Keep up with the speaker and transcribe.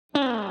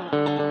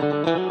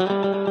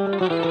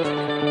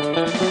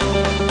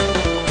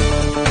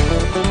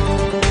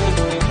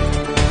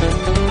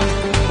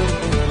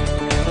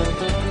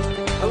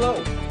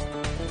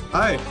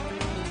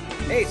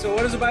Okay, so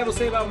what does the Bible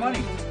say about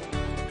money?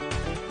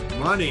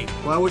 Money.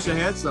 Well, I wish I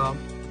had some.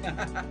 Is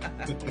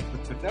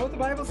that what the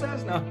Bible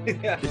says? No.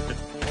 Yeah.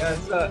 Yeah,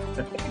 it's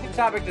a good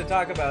topic to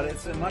talk about.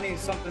 Money is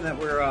something that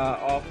we're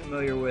all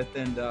familiar with,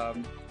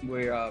 and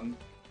we're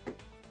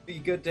be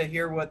good to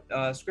hear what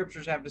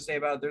scriptures have to say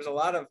about it. There's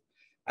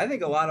I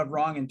think a lot of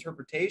wrong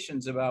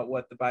interpretations about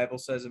what the Bible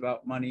says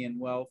about money and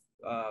wealth.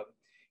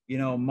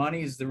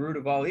 Money is the root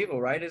of all evil,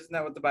 right? Isn't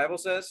that what the Bible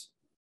says?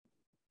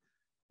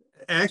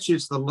 Actually,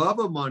 it's the love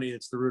of money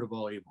that's the root of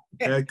all evil.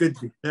 Good.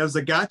 That was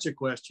a gotcha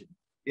question.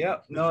 Yeah,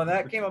 no,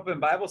 that came up in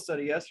Bible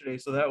study yesterday,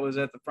 so that was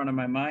at the front of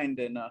my mind.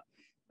 And a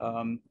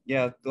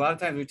lot of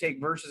times we take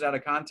verses out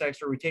of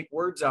context, or we take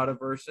words out of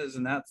verses,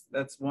 and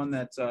that's one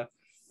that's when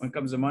it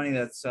comes to money,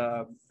 that's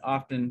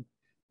often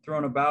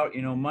thrown about.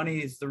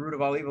 Money is the root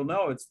of all evil.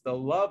 No, it's the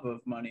love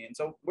of money. And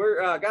so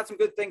we're got some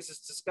good things to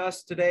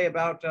discuss today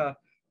about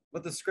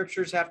what the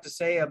scriptures have to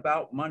say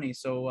about money.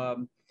 So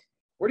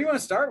where do you want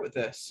to start with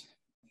this?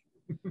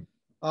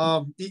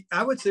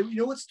 I would say,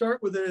 let's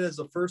start with it as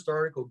a first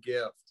article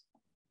gift.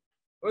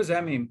 What does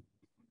that mean?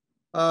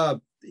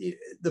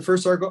 The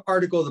first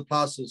article of the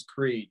Apostles'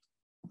 Creed.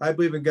 I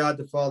believe in God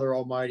the Father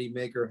Almighty,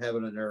 maker of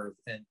heaven and earth.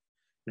 And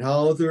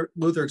how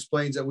Luther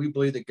explains that we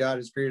believe that God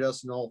has created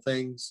us in all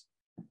things,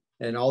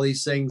 and all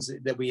these things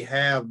that we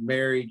have: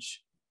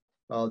 marriage,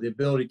 the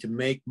ability to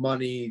make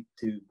money,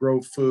 to grow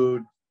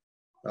food,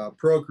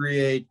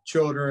 procreate,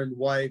 children,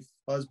 wife,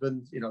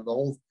 husband, the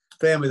whole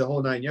family, the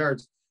whole 9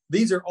 yards.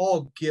 These are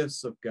all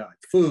gifts of God.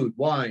 Food,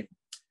 wine,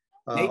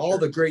 all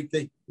the great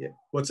things. Yeah.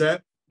 What's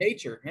that?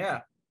 Nature.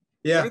 Yeah.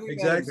 Yeah, everything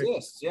exactly. That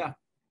exists. Yeah.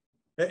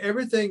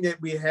 Everything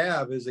that we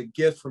have is a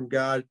gift from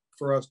God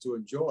for us to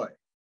enjoy,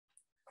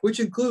 which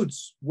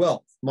includes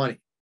wealth,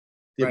 money,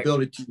 the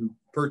ability to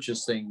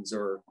purchase things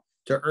or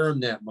to earn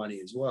that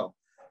money as well.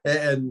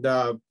 And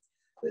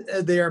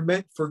they are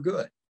meant for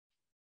good.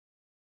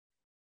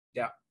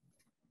 Yeah.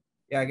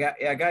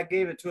 Yeah. God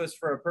gave it to us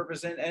for a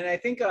purpose. And I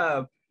think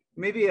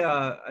maybe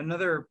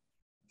another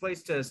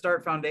place to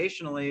start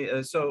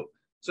foundationally.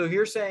 So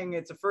you're saying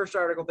it's a first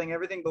article thing.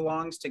 Everything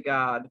belongs to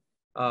God.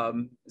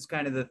 Is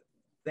kind of the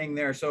thing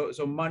there. So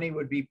money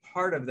would be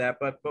part of that.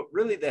 But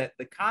really, the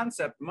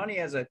concept, money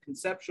as a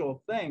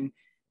conceptual thing,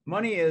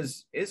 money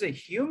is a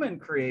human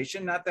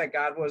creation. Not that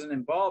God wasn't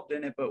involved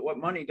in it, but what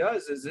money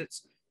does is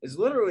it's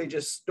literally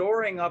just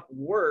storing up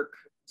work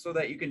so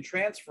that you can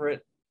transfer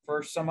it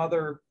for some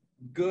other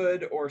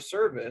good or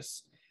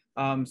service.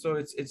 So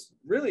it's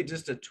really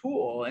just a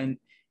tool, and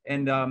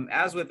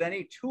as with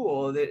any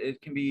tool, that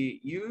it can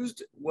be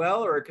used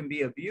well or it can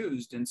be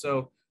abused. And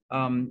so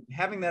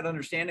having that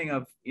understanding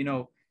of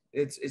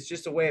it's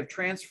just a way of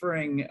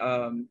transferring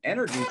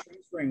energy,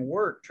 transferring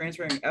work,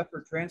 transferring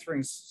effort,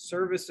 transferring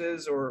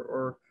services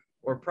or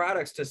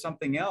products to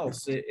something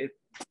else. It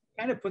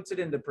kind of puts it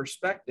into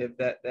perspective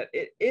that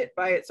it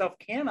by itself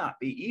cannot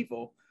be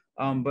evil,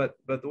 but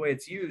the way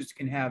it's used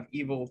can have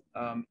evil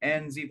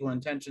ends, evil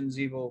intentions,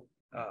 evil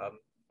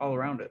all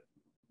around it.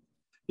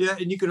 Yeah,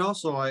 and you can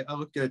also, I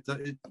look at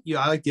I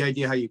like the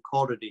idea how you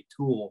called it a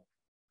tool,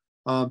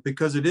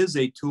 because it is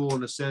a tool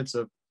in the sense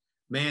of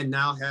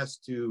mankind has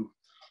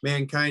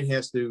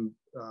to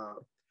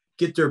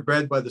get their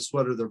bread by the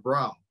sweat of their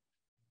brow,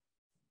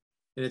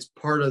 and it's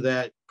part of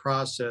that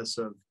process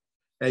of,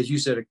 as you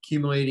said,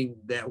 accumulating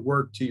that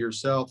work to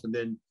yourself and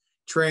then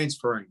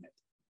transferring it,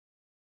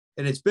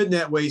 and it's been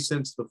that way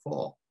since the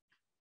fall.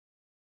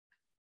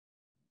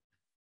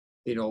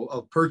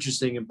 Of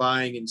purchasing and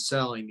buying and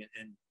selling,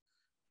 and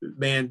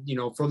man,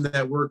 from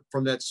that work,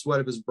 from that sweat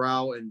of his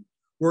brow and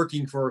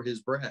working for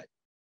his bread.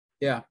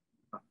 Yeah.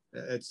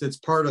 It's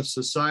part of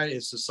society.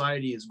 As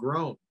society has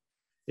grown,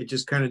 it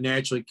just kind of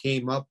naturally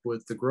came up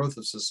with the growth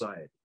of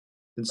society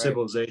and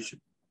civilization.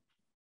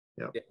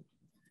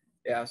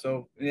 Yeah.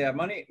 So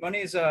money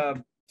is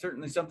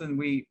certainly something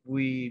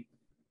we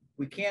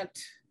can't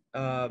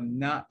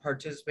not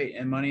participate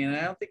in money, and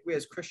I don't think we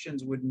as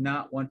Christians would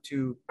want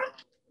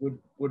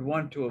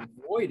to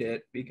avoid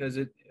it, because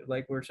it,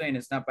 like we're saying,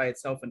 it's not by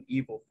itself an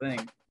evil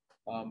thing.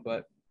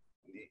 But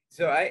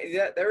so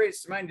that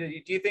raises mind. Do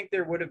you think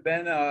there would have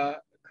been a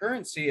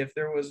currency if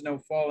there was no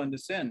fall into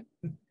sin?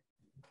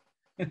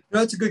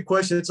 That's a good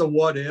question. It's a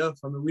what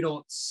if. I mean, we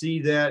don't see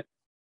that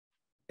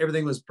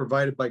everything was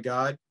provided by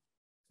God,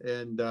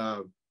 and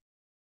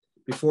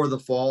before the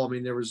fall, I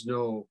mean, there was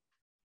no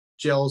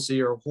jealousy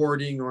or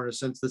hoarding, or in a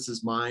sense, this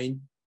is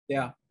mine.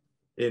 Yeah.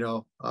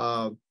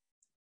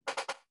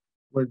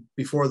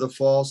 Before the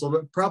fall,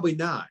 so probably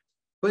not.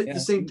 But at the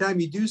same time,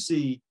 you do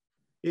see,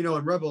 in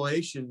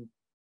Revelation,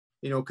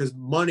 because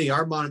money,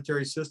 our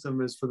monetary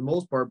system is for the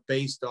most part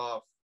based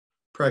off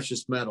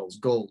precious metals,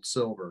 gold,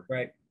 silver,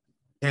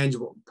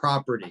 tangible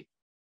property.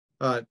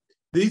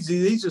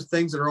 These are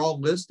things that are all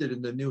listed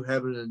in the new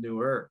heaven and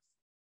new earth,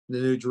 the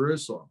new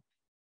Jerusalem.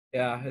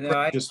 Yeah,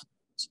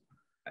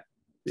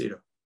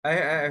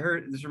 I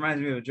heard, this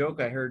reminds me of a joke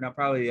I heard, and I'll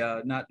probably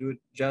not do it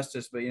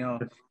justice, but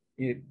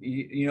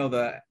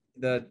the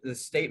the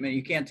statement,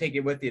 you can't take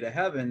it with you to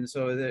heaven.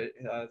 So the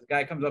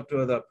guy comes up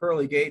to the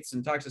pearly gates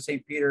and talks to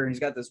St. Peter, and he's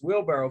got this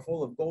wheelbarrow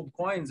full of gold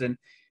coins, and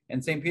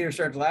St. Peter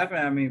starts laughing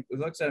at him. He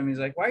looks at him. He's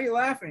like, "Why are you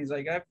laughing?" He's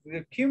like, "I've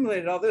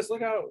accumulated all this.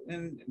 Look out!"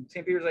 And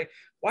St. Peter's like,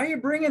 "Why are you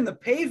bringing the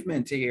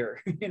pavement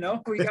here? We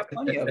got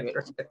plenty of it."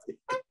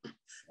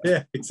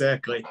 Yeah,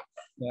 exactly.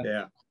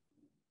 Yeah.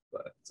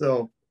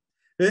 So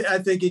I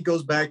think it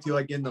goes back to,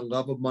 again, the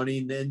love of money,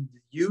 and then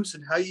use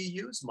and how you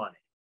use money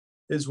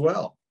as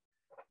well,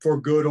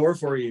 for good or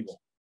for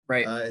evil.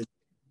 Right.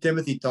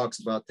 Timothy talks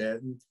about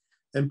that,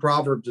 and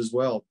Proverbs as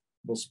well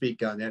will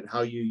speak on that,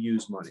 how you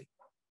use money.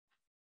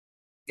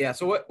 Yeah.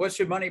 So what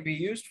should money be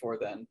used for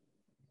then?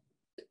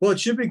 Well, it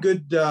should be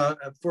good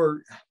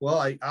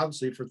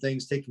obviously for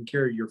things taking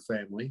care of your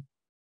family,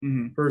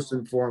 first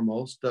and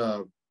foremost.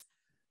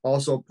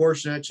 Also, a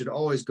portion that should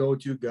always go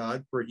to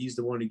God, for he's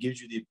the one who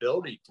gives you the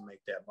ability to make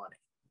that money.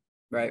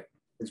 Right.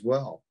 As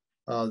well.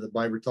 The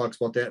Bible talks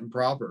about that in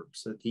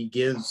Proverbs, that he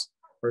gives,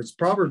 or it's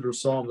Proverbs or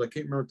Psalms, I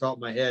can't remember off the top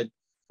of my head,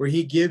 where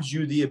he gives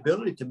you the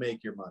ability to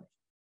make your money.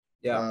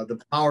 Yeah. The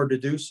power to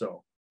do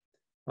so.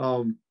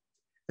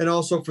 And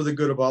also for the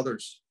good of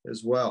others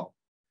as well.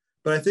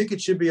 But I think it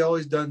should be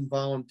always done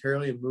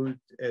voluntarily and moved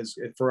as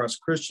for us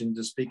Christians,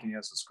 just speaking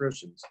as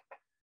Christians.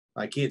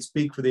 I can't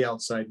speak for the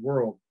outside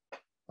world.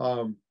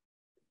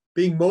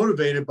 Being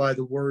motivated by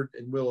the word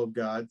and will of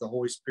God, the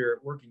Holy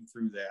Spirit working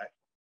through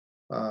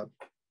that,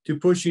 to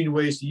push you in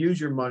ways to use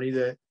your money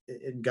that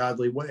in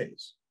godly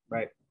ways.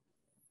 Right.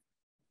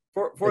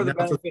 For the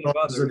benefit of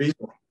others.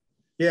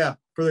 Yeah,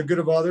 for the good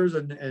of others,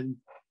 and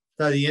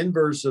the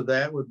inverse of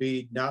that would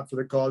be not for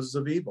the causes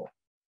of evil.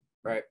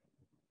 Right.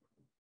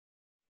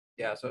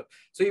 Yeah. So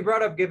you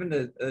brought up given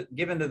to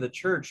the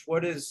church.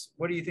 What do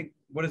you think?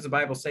 What does the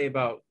Bible say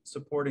about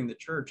supporting the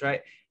church?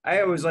 I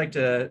always like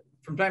to,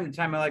 from time to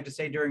time, I like to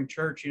say during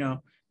church,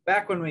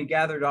 back when we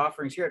gathered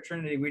offerings here at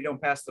Trinity, we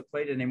don't pass the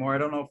plate anymore. I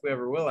don't know if we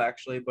ever will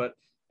actually, but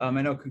I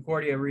know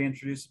Concordia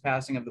reintroduced the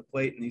passing of the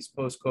plate in these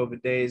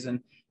post-COVID days,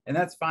 and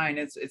that's fine.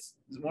 It's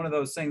one of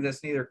those things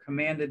that's neither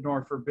commanded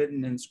nor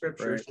forbidden in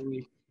Scripture. Right. So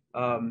we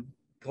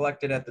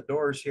collect it at the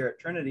doors here at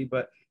Trinity,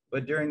 but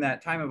during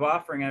that time of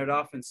offering, I would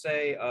often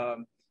say,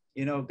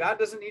 God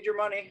doesn't need your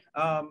money,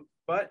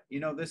 but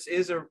this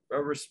is a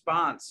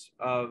response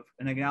of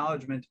an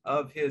acknowledgement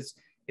of his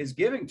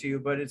giving to you.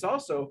 But it's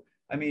also,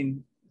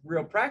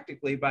 real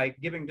practically, by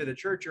giving to the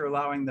church, you're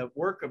allowing the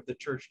work of the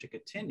church to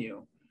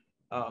continue.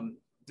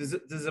 Does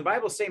the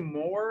Bible say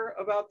more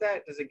about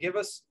that? Does it give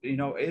us,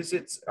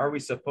 are we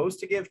supposed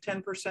to give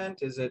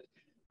 10%? Is it?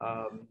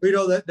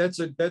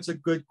 That's a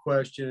good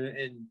question,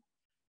 and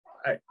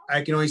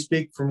I can only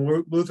speak from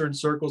Lutheran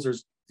circles.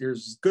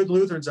 There's good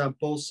Lutherans on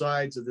both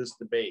sides of this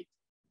debate.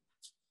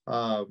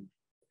 I'm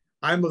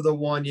of the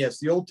one, yes,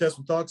 the Old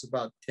Testament talks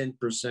about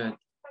 10%.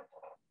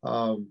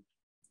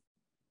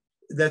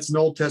 That's an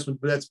Old Testament,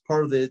 but that's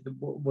part of the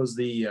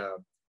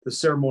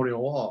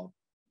ceremonial law.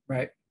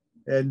 Right.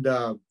 And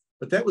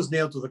but that was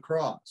nailed to the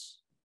cross.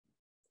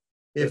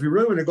 If you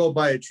really want to go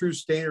by a true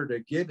standard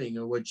of giving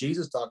and what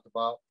Jesus talked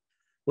about,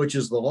 which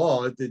is the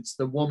law, it's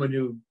the woman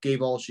who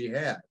gave all she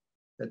had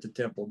at the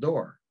temple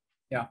door.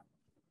 Yeah.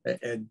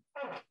 And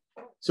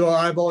so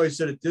I've always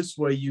said it this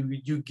way: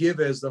 you give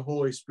as the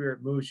Holy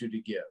Spirit moves you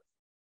to give.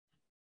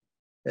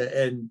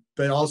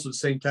 But also at the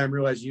same time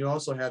realize you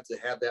also have to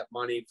have that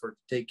money to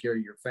take care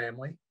of your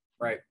family.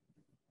 Right.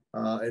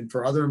 And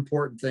for other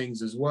important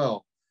things as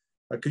well.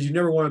 Because you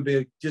never want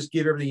to just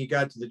give everything you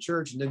got to the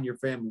church and then your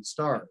family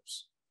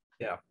starves.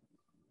 Yeah.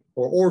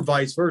 Or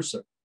vice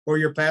versa. Or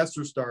your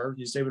pastor starves,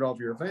 you save it all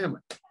for your family.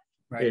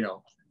 Right.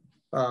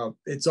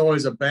 It's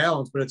always a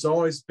balance, but it's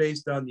always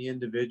based on the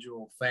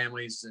individual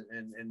families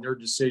and their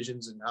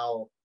decisions and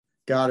how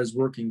God is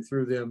working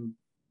through them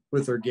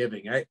with their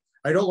giving. I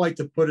don't like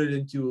to put it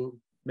into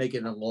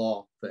making a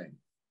law thing.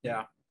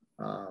 Yeah.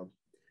 And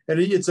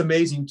it's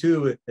amazing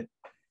too.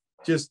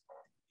 Just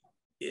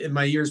in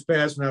my years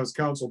past, when I was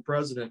council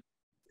president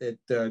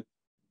at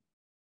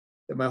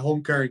my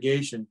home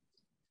congregation,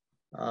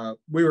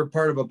 we were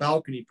part of a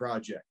balcony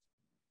project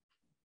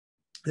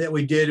that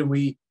we did, and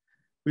we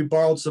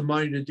borrowed some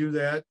money to do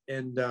that,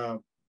 and got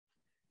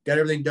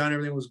everything done.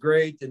 Everything was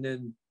great, and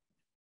then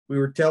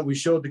we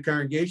showed the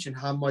congregation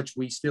how much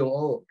we still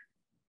owed,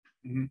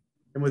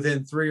 and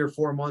within 3 or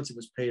 4 months, it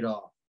was paid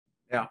off.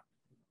 Yeah.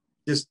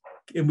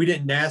 And we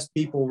didn't ask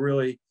people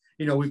really.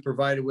 We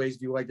provided ways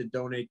if you like to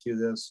donate to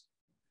this,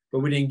 but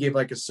we didn't give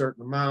like a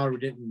certain amount. We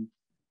didn't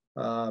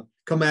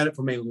come at it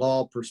from a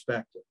law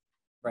perspective.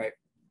 Right.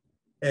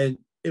 And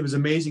it was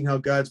amazing how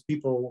God's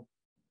people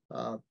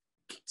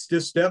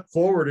just stepped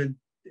forward and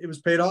it was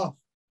paid off.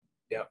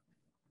 Yeah.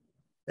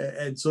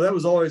 And so that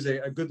was always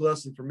a good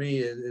lesson for me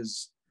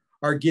is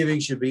our giving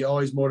should be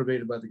always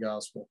motivated by the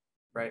gospel.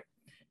 Right.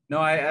 No,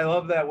 I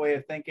love that way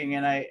of thinking.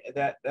 And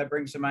that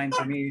brings to mind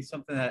to me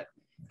something that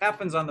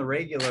happens on the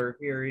regular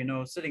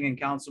here, sitting in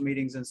council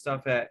meetings and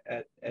stuff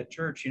at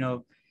church.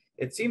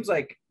 It seems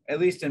like, at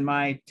least in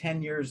my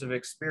 10 years of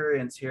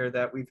experience here,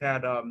 that we've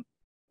had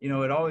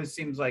it always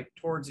seems like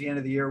towards the end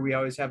of the year, we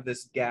always have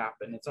this gap,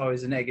 and it's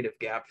always a negative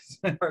gap.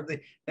 Hardly,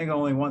 I think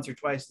only once or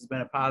twice has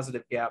been a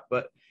positive gap,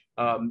 but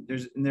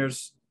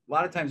there's a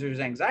lot of times there's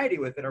anxiety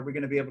with it. Are we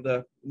going to be able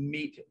to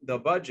meet the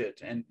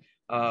budget? And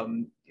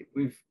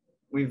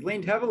we've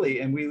leaned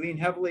heavily, and we lean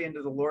heavily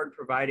into the Lord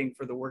providing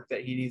for the work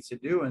that he needs to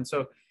do. And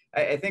so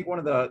I think one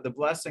of the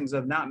blessings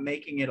of not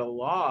making it a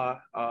law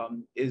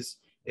is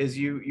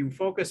you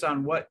focus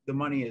on what the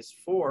money is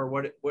for,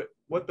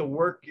 what the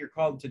work you're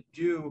called to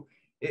do,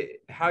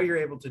 how you're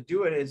able to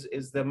do it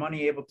is the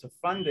money able to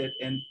fund it.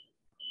 And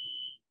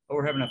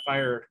we're having a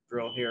fire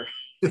drill here.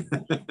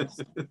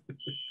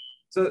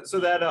 so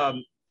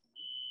that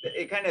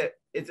it kind of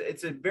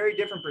it's a very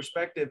different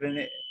perspective, and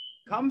it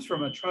comes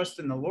from a trust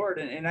in the Lord.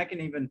 And I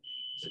can even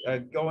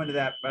go into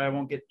that, but I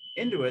won't get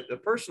into it. The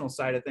personal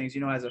side of things,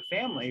 as a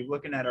family,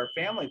 looking at our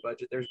family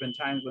budget, there's been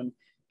times when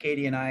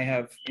Katie and I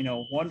have,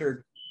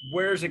 wondered,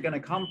 where's it going to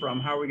come from?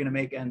 How are we going to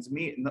make ends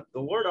meet? And the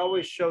Lord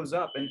always shows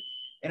up. And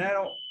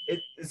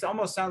it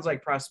almost sounds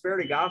like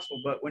prosperity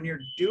gospel, but when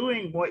you're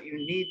doing what you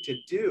need to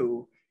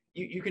do,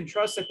 you can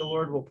trust that the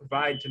Lord will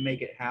provide to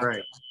make it happen.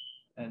 Right.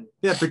 And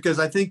yeah, because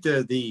I think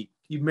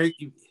you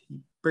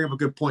bring up a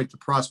good point, the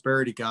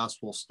prosperity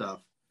gospel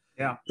stuff.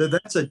 Yeah.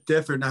 That's a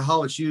different, now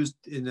how it's used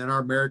in our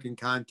American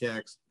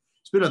context.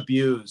 It's been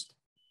abused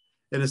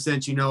in a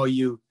sense, you hand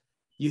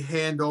me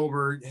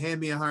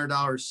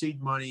 $100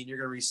 seed money and you're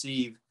going to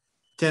receive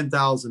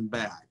 10,000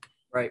 back.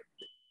 Right.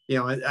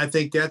 I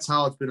think that's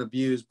how it's been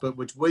abused, but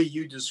which way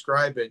you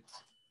describe it,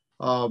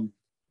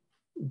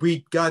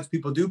 God's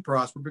people do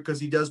prosper because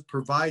he does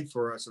provide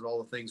for us and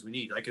all the things we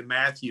need. Like in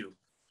Matthew,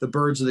 the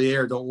birds of the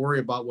air, don't worry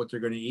about what they're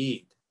going to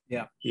eat.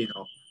 Yeah.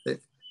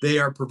 They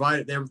are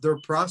provided. They're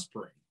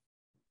prospering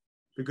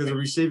because they're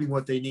receiving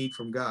what they need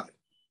from God.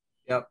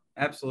 Yep,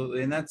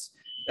 absolutely. And that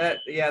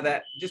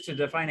just to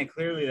define it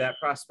clearly, that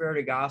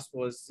prosperity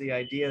gospel is the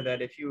idea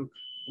that if you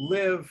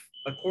live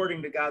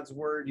according to God's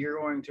word, you're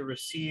going to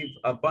receive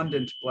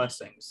abundant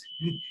blessings.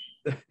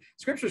 The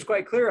scripture is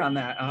quite clear on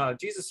that.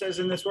 Jesus says,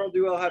 in this world,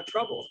 you will have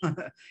trouble.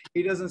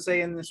 He doesn't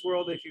say in this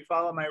world, if you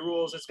follow my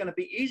rules, it's going to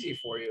be easy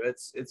for you.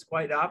 It's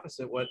quite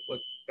opposite. What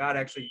God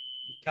actually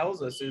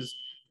tells us is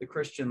the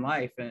Christian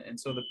life. And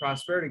so the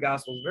prosperity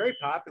gospel is very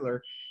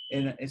popular,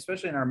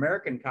 especially in our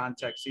American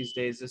context these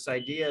days, this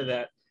idea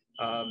that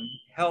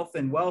health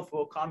and wealth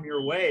will come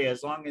your way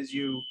as long as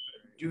you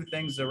do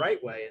things the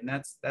right way. And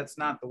that's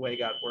not the way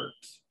God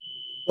works.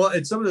 Well,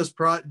 and some of this,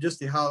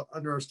 just how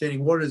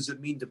understanding what does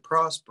it mean to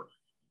prosper,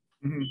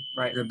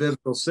 right? In a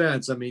biblical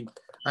sense. I mean,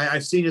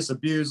 I've seen this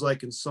abused,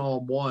 like in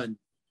Psalm 1,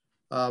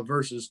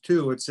 verses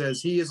 2. It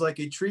says, "He is like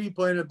a tree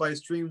planted by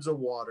streams of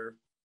water,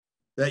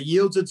 that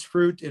yields its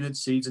fruit in its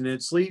seeds, and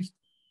its leaf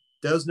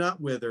does not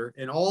wither.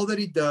 And all that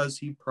he does,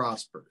 he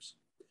prospers."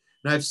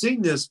 And I've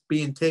seen this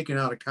being taken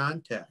out of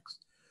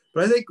context,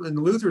 but I think in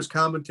Luther's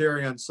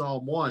commentary on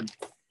Psalm 1,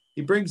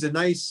 he brings a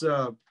nice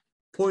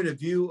point of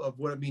view of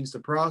what it means to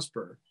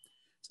prosper.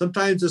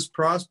 Sometimes this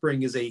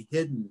prospering is a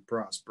hidden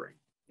prospering.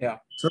 Yeah.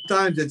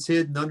 Sometimes it's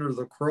hidden under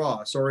the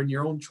cross or in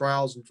your own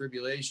trials and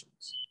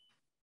tribulations.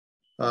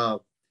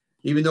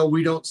 Even though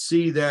we don't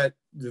see that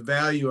the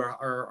value or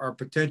our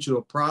potential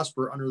to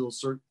prosper under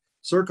those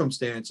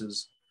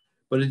circumstances,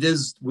 but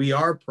we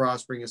are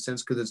prospering in a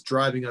sense because it's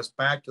driving us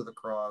back to the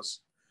cross,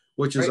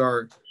 which is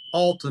our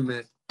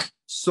ultimate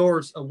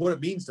source of what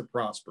it means to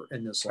prosper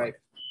in this life,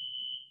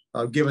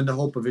 given the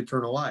hope of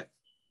eternal life.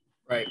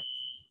 Right.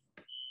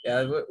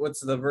 Yeah.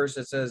 What's the verse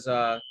that says,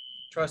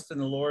 trust in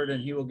the Lord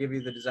and he will give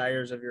you the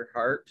desires of your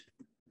heart?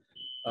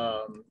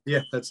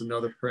 Yeah, that's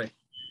another pray.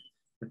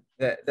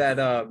 When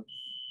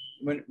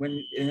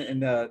in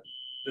the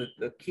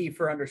key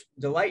for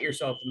delight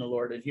yourself in the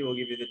Lord and he will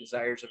give you the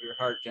desires of your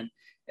heart.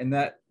 And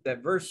that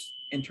verse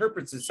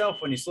interprets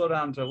itself when you slow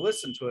down to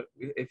listen to it.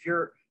 If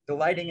you're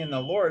delighting in the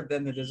Lord,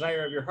 then the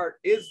desire of your heart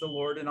is the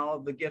Lord and all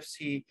of the gifts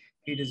he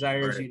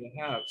desires you to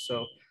have.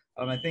 So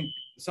I think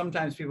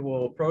sometimes people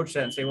will approach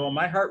that and say, well,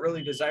 my heart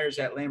really desires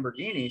that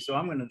Lamborghini, so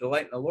I'm going to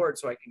delight in the Lord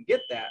so I can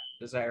get that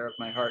desire of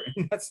my heart.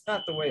 And that's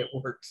not the way it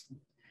works.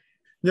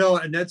 No,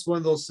 and that's one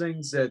of those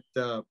things that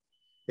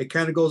it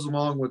kind of goes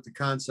along with the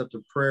concept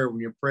of prayer. When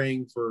you're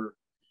praying for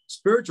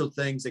spiritual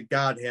things that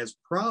God has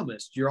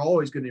promised, you're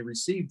always going to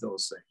receive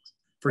those things,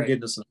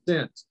 forgiveness of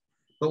sins.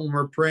 But when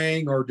we're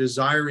praying or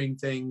desiring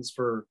things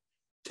for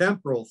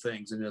temporal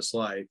things in this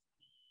life,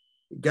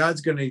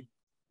 God's going to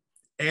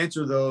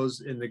answer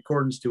those in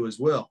accordance to his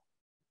will.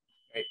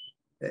 Right.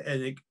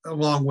 And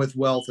along with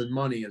wealth and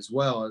money as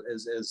well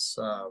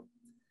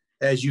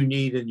as you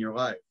need in your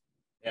life.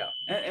 Yeah.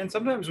 And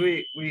sometimes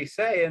we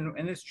say, and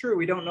it's true,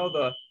 we don't know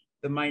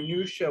the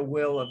minutia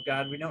will of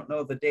God. We don't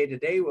know the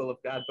day-to-day will of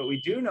God, but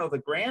we do know the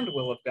grand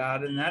will of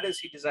God, and that is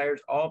he desires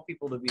all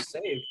people to be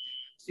saved.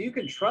 So you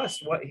can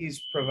trust what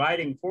he's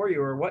providing for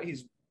you or what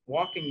he's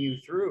walking you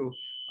through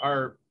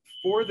are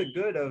for the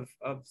good of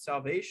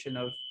salvation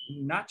of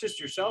not just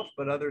yourself,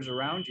 but others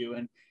around you.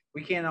 And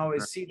we can't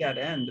always see that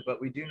end, but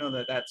we do know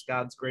that that's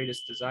God's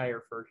greatest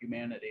desire for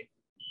humanity.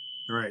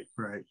 Right.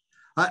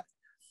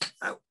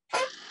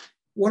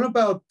 What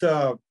about,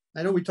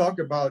 I know we talked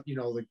about,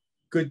 the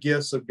good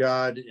gifts of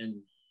God,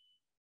 and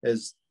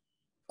as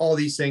all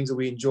these things that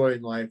we enjoy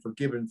in life are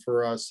given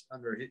for us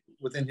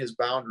within his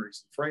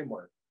boundaries and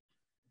framework.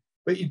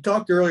 But you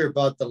talked earlier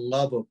about the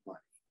love of money.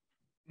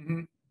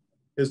 Mm-hmm.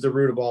 Is the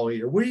root of all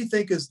evil. What do you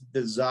think is the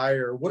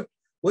desire?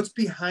 What's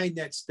behind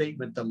that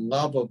statement, the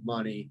love of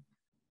money,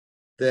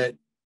 that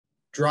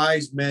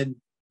drives men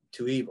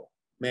to evil,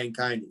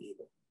 mankind to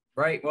evil?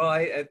 Right. Well,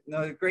 I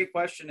no, great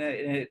question.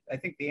 I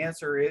think the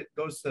answer, it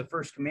goes to the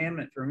first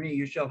commandment for me: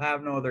 you shall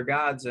have no other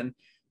gods. And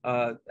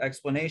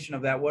explanation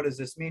of that, what does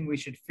this mean? We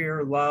should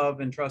fear, love,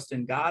 and trust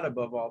in God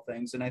above all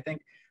things. And I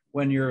think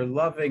when you're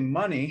loving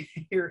money,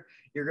 you're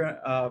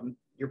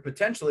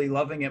potentially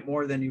loving it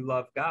more than you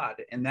love God.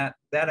 And that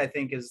I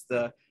think is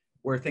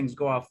where things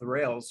go off the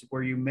rails,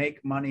 where you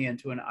make money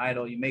into an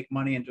idol, you make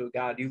money into a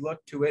God, you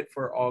look to it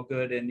for all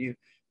good, and you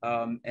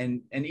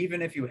and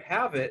even if you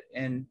have it,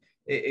 and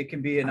it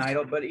can be an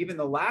idol, but even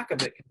the lack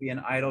of it can be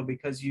an idol,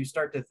 because you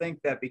start to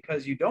think that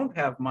because you don't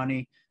have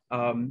money,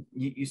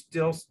 you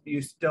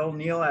still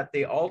kneel at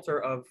the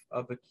altar of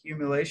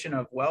accumulation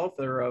of wealth,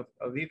 or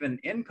of even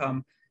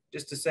income,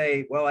 just to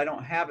say, well, I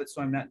don't have it,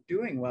 so I'm not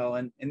doing well.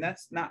 And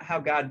that's not how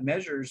God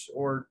measures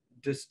or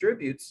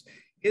distributes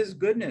his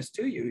goodness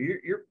to you.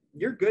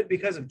 You're good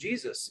because of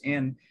Jesus.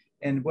 And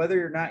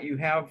whether or not you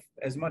have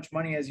as much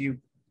money as you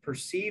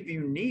perceive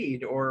you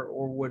need or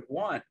would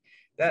want,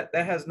 that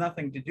has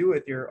nothing to do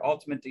with your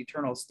ultimate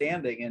eternal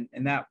standing.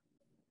 And that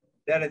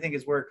I think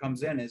is where it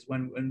comes in, is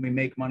when we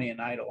make money an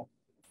idol.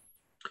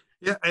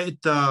 Yeah,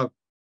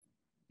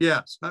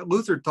 yes.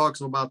 Luther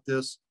talks about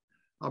this.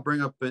 I'll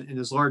bring up in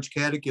his large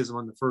catechism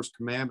on the first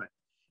commandment.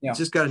 Yeah. It's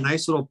just got a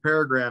nice little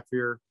paragraph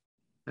here,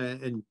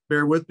 and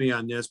bear with me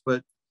on this, but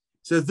it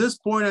says, this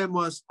point I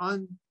must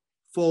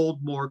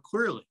unfold more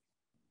clearly.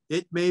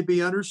 It may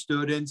be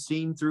understood and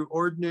seen through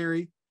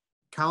ordinary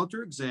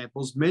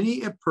counterexamples.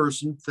 Many a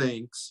person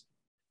thinks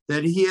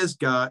that he has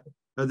God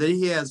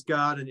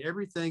and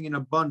everything in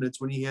abundance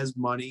when he has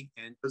money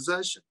and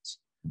possessions.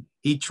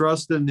 He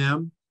trusts in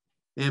them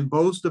and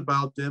boasts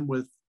about them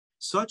with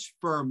such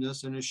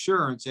firmness and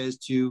assurance as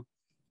to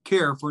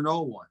care for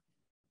no one.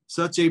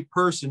 Such a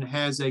person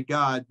has a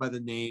God by the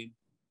name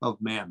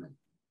of Mammon.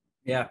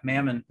 Yeah,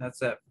 Mammon.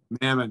 That's it.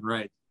 Mammon,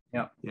 right?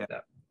 Yeah.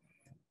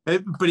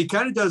 But he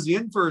kind of does the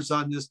inverse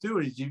on this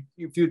too.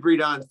 If you'd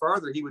read on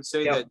farther, he would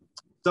say that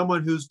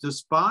someone who's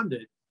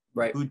despondent,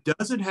 right, who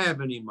doesn't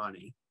have any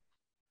money,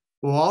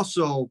 will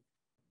also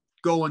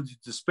go into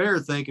despair,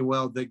 thinking,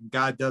 well, that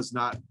God does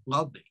not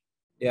love me.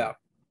 Yeah.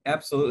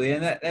 Absolutely.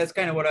 And that's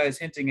kind of what I was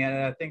hinting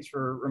at. Thanks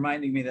for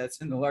reminding me that's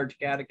in the large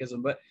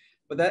catechism. But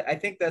that, I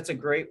think that's a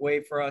great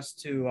way for us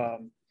to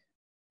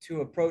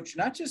approach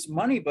not just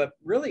money, but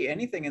really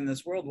anything in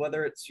this world,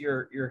 whether it's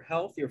your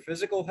health, your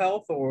physical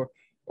health, or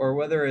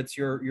whether it's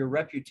your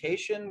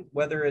reputation,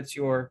 whether it's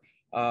your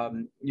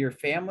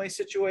family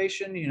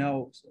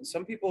situation.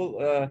 Some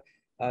people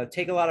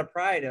take a lot of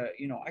pride.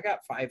 I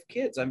got 5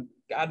 kids.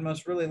 God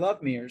must really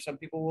love me. Or some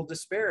people will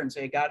despair and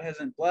say God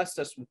hasn't blessed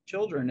us with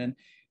children.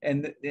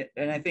 And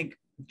I think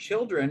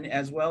children,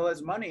 as well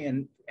as money,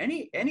 and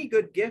any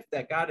good gift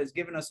that God has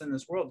given us in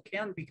this world,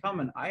 can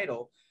become an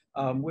idol,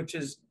 which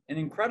is an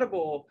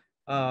incredible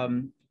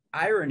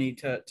irony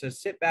to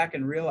sit back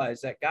and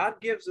realize that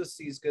God gives us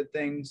these good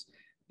things,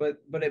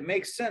 but it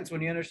makes sense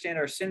when you understand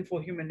our sinful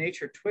human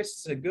nature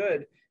twists the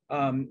good.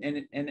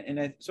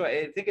 So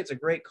I think it's a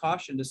great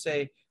caution to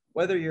say,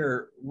 whether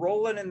you're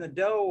rolling in the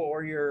dough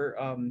or you're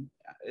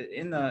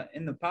in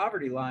the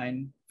poverty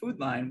line, food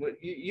line,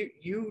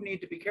 you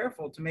need to be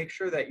careful to make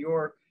sure that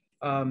your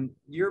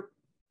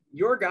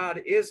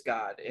God is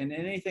God, and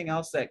anything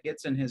else that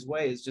gets in his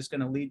way is just going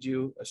to lead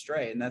you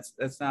astray. And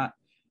that's not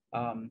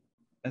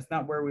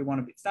where we want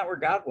to be. It's not where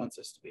God wants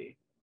us to be.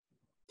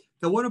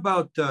 Now, what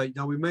about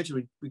we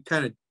mentioned we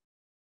kind of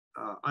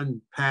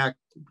unpacked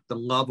the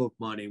love of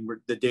money and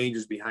the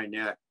dangers behind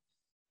that.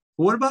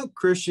 But what about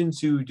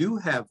Christians who do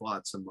have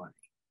lots of money?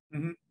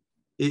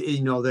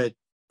 Mm-hmm. That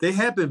they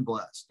have been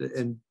blessed,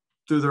 and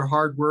through their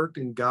hard work,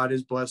 and God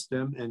has blessed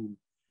them. And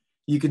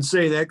you can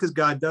say that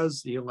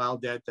because he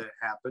allowed that to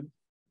happen.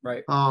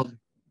 Right.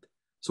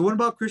 So what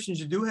about Christians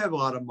who do have a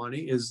lot of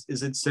money? Is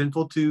it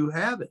sinful to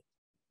have it,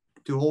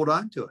 to hold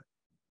on to it?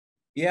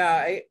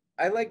 Yeah,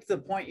 I liked the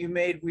point you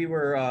made. We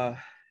were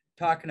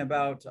talking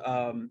about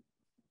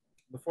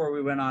before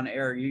we went on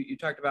air. You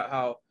talked about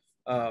how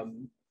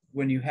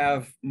when you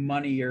have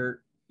money,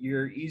 you're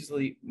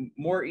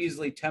more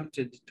easily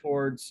tempted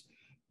towards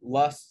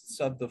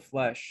lusts of the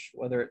flesh,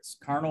 whether it's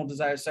carnal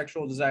desires,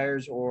 sexual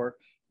desires, or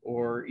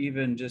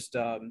even just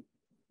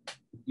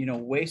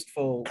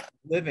wasteful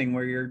living,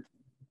 where you're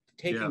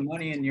taking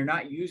money and you're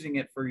not using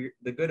it for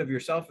the good of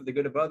yourself or the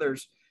good of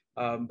others,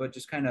 but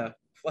just kind of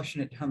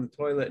flushing it down the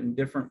toilet in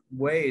different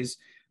ways,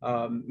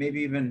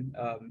 maybe even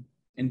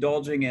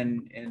indulging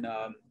in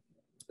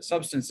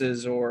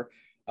substances or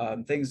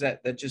things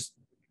that just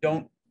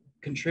don't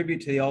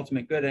contribute to the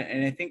ultimate good.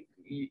 And I think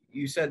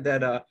you said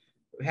that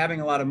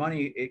having a lot of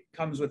money, it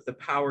comes with the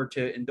power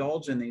to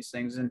indulge in these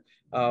things. And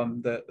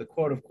the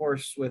quote, of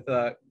course, with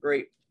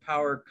great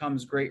power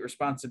comes great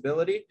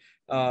responsibility.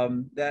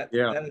 That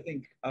I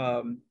think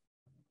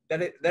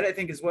that I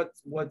think is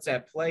what's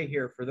at play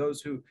here for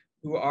those who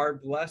are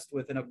blessed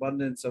with an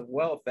abundance of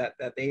wealth, that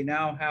they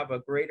now have a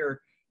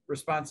greater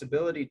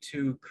responsibility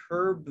to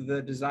curb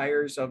the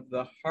desires of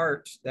the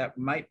heart that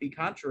might be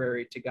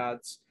contrary to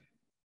God's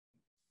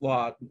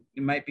law.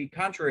 It might be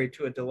contrary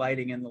to a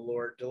delighting in the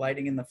Lord.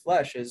 Delighting in the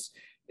flesh is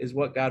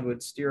what God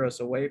would steer us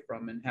away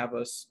from and have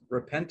us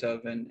repent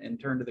of and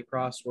turn to the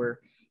cross where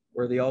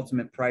the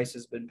ultimate price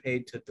has been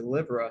paid to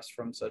deliver us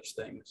from such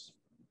things.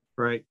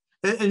 Right.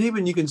 And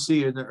even you can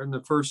see in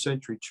the first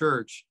century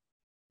church,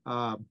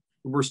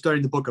 we're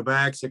studying the book of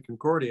Acts at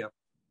Concordia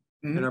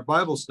in our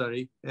Bible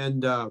study.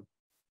 And a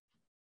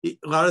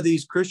lot of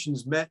these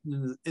Christians met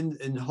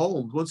in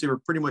homes once they were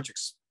pretty much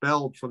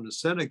expelled from the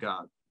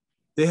synagogue.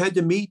 They had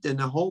to meet in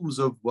the homes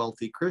of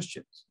wealthy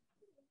Christians.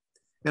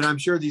 And I'm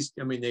sure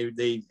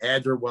they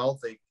had their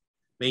wealth, they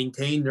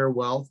maintained their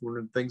wealth, one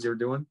of the things they were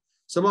doing.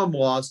 Some of them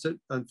lost it,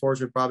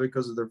 unfortunately, probably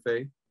because of their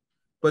faith.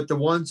 But the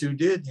ones who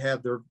did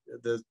have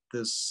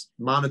this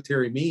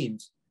monetary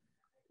means,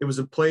 it was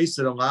a place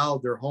that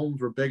allowed, their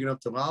homes were big enough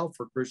to allow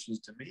for Christians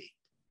to meet.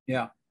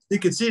 Yeah. You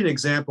can see an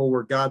example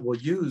where God will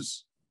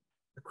use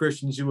the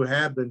Christians who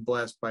have been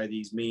blessed by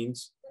these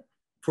means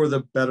for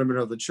the betterment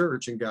of the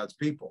church and God's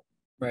people.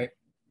 Right.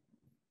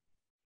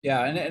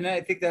 Yeah, and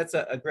I think that's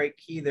a great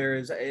key there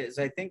is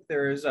I think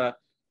there is a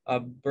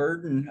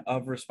burden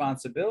of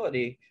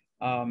responsibility.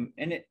 And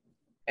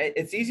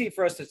it's easy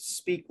for us to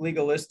speak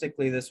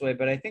legalistically this way,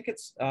 but I think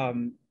it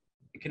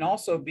can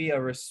also be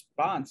a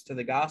response to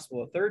the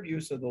gospel, a third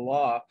use of the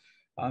law.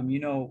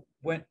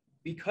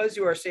 Because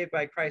you are saved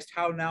by Christ,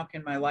 how now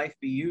can my life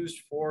be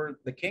used for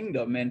the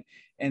kingdom?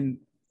 And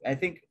I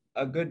think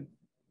a good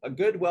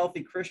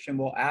wealthy Christian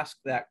will ask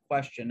that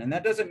question. And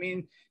that doesn't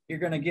mean you're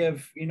going to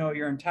give,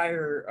 your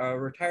entire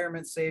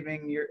retirement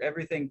saving, your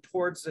everything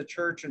towards the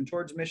church and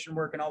towards mission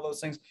work and all those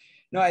things.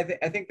 No, I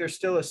think there's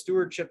still a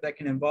stewardship that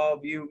can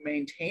involve you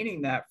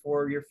maintaining that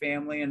for your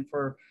family and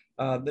for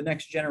the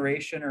next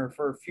generation or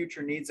for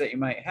future needs that you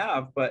might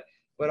have. But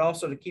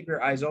also to keep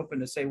your eyes open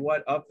to say,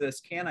 what of this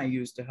can I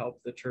use to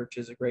help the church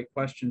is a great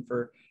question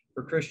for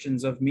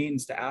Christians of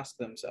means to ask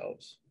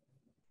themselves.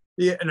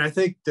 Yeah, and I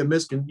think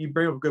you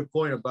bring up a good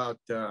point about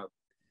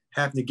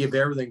having to give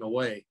everything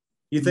away.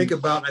 You think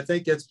about, I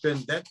think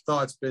that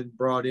thought's been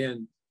brought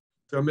in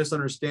to a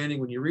misunderstanding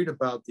when you read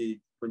about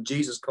when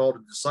Jesus called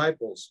the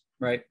disciples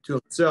right to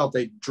himself,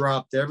 they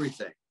dropped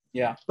everything.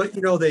 Yeah. But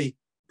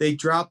they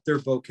dropped their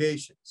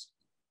vocations.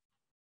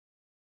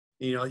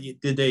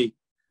 Did they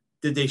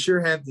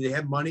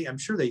have money? I'm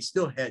sure they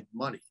still had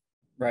money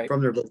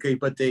from their vocation,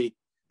 but they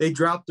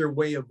dropped their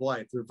way of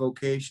life, their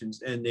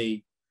vocations, and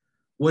they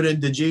went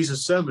into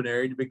Jesus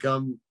seminary to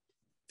become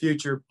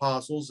future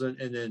apostles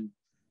and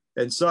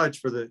such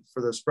for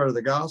the spread of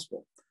the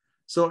gospel.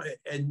 So,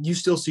 and you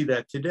still see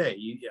that today.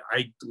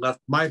 I left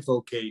my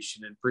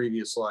vocation in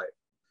previous life,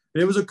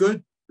 and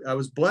I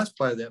was blessed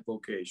by that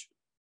vocation.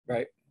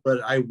 Right.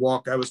 But I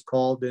was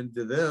called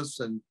into this,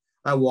 and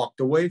I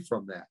walked away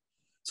from that.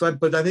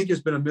 But I think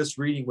there's been a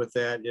misreading with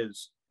that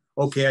is,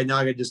 okay, now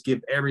I can just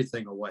give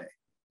everything away.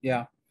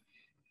 Yeah.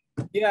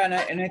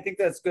 Yeah, and I think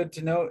that's good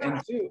to know.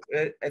 And too,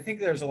 I think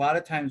there's a lot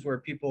of times where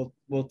people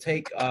will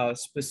take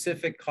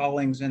specific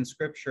callings in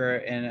Scripture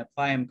and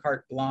apply them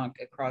carte blanche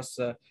across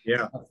the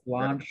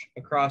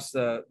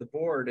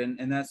board,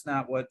 and that's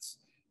not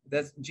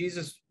that's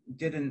Jesus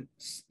didn't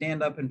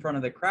stand up in front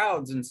of the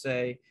crowds and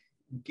say,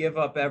 "Give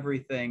up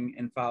everything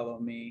and follow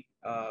me."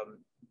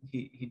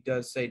 He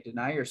does say,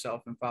 "Deny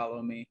yourself and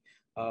follow me."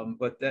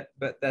 But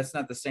that's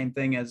not the same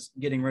thing as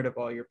getting rid of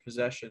all your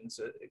possessions,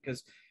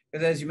 because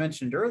as you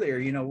mentioned earlier,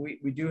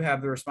 we do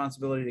have the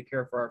responsibility to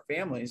care for our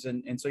families,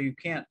 and so you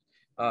can't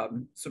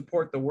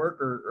support the work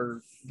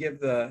or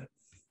give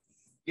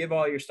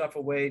all your stuff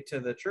away to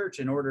the church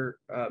in order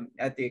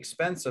at the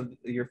expense of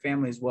your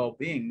family's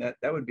well-being.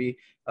 That would be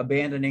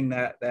abandoning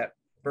that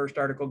first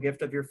article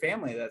gift of your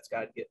family that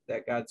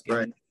God's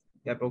given, right.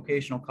 That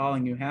vocational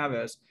calling you have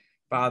as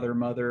father,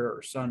 mother,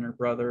 or son or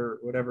brother, or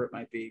whatever it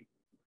might be.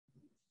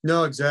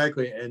 No,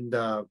 exactly, and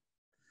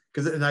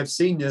I've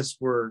seen this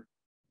where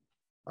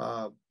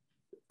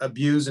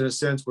abused in a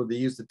sense where they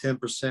use the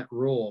 10%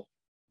 rule.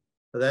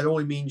 But that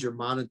only means your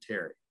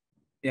monetary.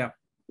 Yeah.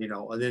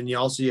 And then you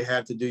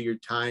have to do your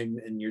time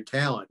and your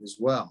talent as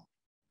well.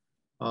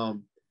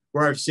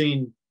 Where I've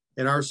seen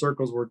in our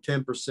circles where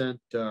 10%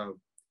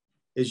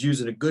 is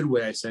used in a good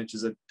way, essentially,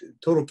 is a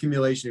total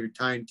accumulation of your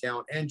time,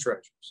 talent, and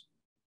treasures.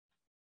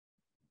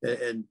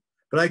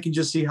 But I can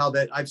just see how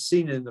that I've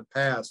seen it in the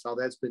past, how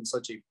that's been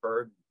such a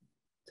burden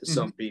to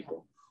some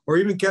people, or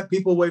even kept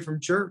people away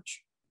from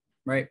church.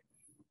 Right.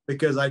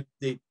 Because I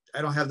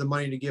don't have the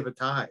money to give a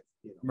tithe.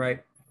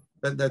 Right.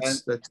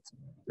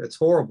 That's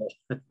horrible.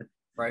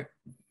 Right.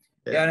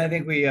 Yeah, and I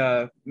think we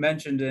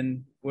mentioned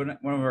in one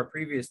of our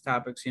previous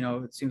topics,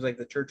 it seems like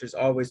the church is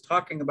always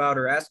talking about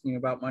or asking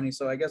about money.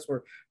 So I guess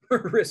we're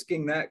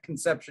risking that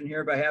conception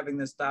here by having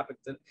this topic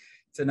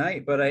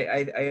tonight. But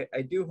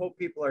I do hope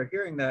people are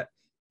hearing that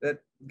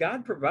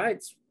God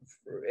provides.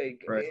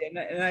 Right.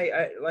 And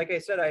I like I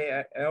said,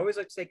 I always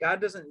like to say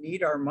God doesn't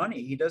need our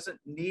money. He doesn't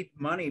need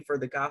money for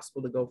the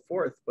gospel to go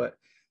forth, but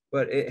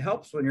it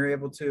helps when you're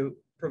able to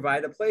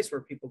provide a place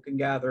where people can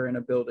gather in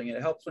a building.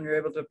 It helps when you're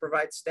able to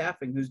provide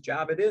staffing whose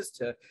job it is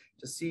to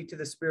see to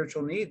the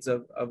spiritual needs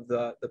of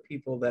the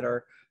people that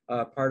are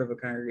part of a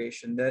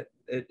congregation. That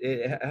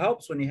it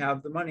helps when you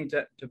have the money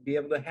to be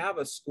able to have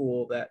a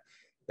school that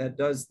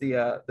does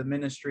the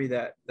ministry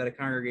that a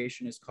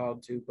congregation is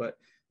called to.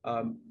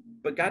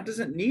 But God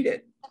doesn't need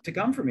it to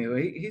come from you.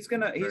 He's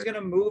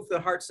gonna move the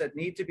hearts that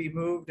need to be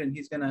moved, and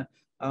he's gonna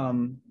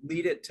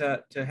lead it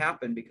to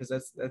happen, because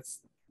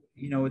that's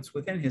it's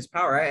within his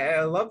power.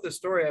 I love the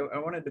story. I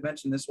wanted to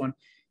mention this one.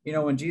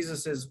 When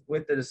Jesus is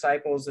with the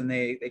disciples and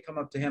they come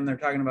up to him, they're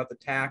talking about the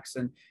tax,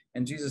 and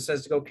Jesus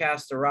says to go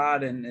cast a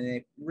rod, and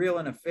they reel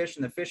in a fish,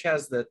 and the fish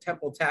has the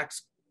temple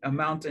tax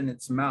amount in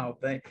its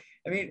mouth. I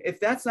mean, if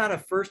that's not a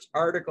first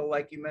article,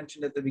 like you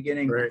mentioned at the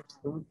beginning, Right.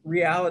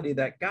 reality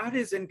that God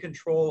is in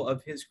control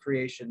of his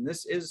creation.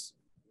 This is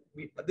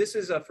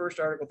a first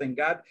article thing.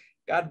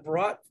 God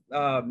brought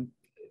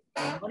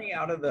money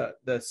out of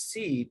the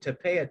sea to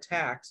pay a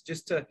tax,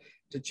 just to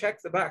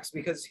check the box,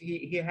 because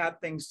he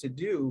had things to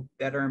do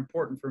that are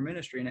important for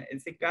ministry. And I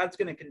think God's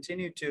going to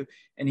continue to,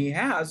 and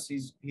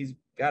he's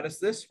got us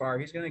this far.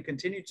 He's going to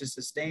continue to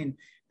sustain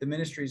the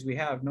ministries we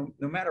have, no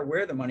matter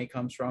where the money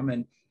comes from.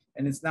 And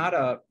it's not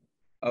a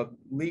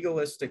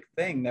legalistic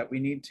thing that we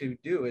need to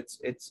do.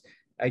 It's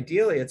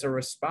ideally it's a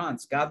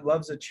response. God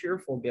loves a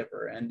cheerful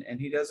giver, and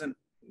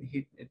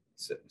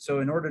so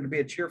in order to be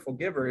a cheerful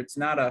giver, it's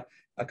not a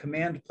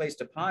command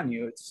placed upon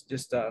you. It's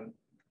just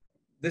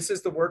this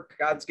is the work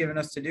God's given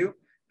us to do.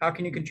 How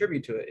can you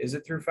contribute to it? Is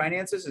it through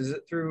finances? Is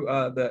it through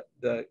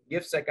the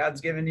gifts that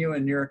God's given you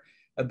and your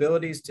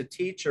abilities to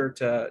teach or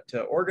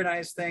to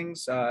organize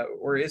things?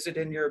 Or is it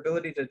in your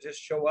ability to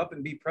just show up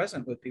and be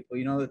present with people?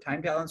 The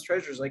time, talents,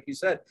 treasures, like you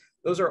said,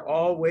 those are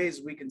all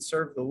ways we can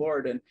serve the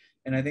Lord.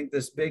 And I think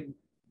this big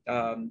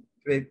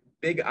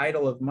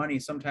idol of money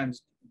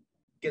sometimes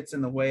gets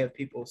in the way of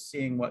people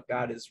seeing what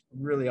God is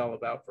really all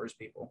about for his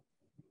people.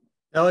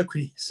 I like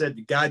when he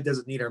said God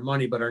doesn't need our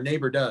money, but our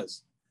neighbor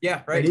does.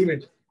 Yeah, right. And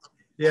even,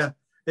 yeah,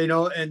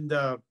 and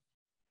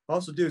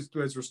also do,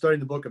 as we're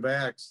studying the book of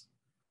Acts,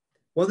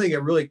 one thing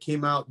that really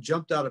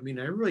jumped out at me, and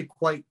I really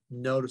quite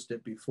noticed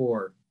it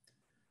before,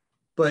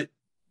 but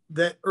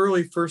that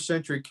early first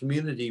century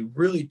community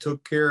really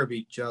took care of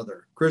each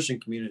other, Christian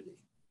community.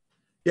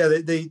 Yeah,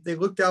 they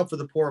looked out for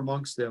the poor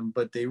amongst them,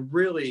 but they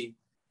really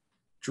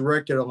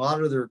directed a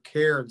lot of their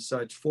care and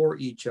such for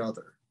each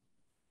other.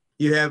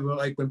 You have,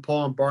 like, when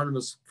Paul and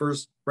Barnabas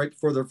right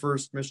before their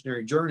first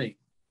missionary journey,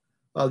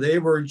 they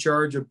were in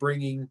charge of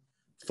bringing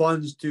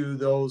funds to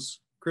those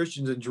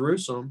Christians in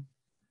Jerusalem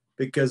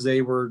because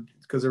there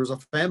was a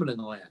famine in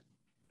the land.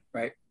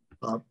 Right.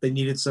 They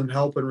needed some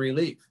help and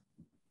relief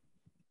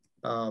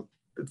for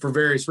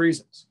various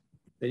reasons.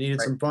 They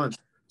needed some funds.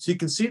 So you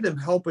can see them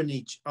helping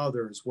each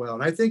other as well.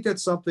 And I think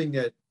that's something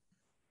that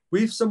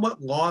we've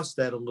somewhat lost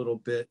that a little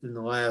bit in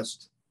the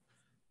last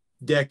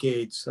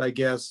decades, I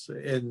guess,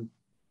 in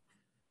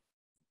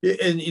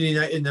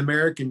the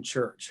American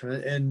church,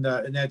 and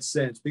in that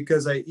sense,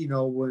 because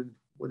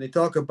when they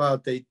talk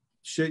about they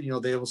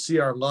will see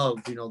our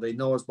love, they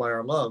know us by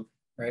our love.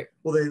 Right.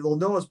 Well, they will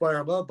know us by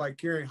our love by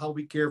caring how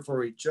we care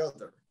for each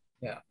other.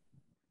 Yeah.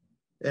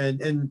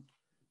 And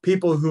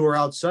people who are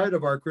outside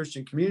of our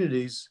Christian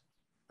communities,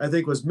 I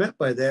think was meant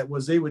by that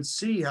was they would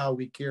see how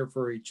we care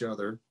for each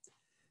other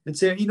and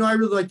say, I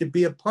really like to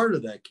be a part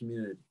of that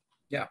community.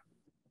 Yeah.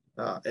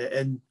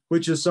 And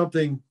which is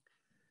something,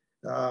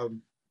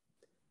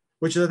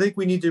 which I think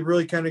we need to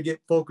really kind of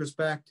get focused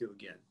back to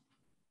again,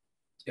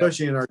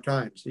 especially in our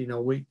times.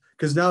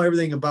 Because now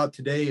everything about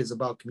today is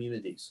about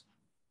communities.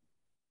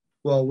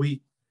 Well,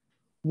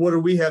 what do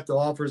we have to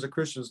offer as a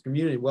Christian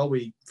community? Well,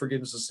 we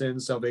forgiveness of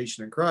sins,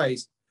 salvation in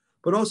Christ,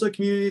 but also a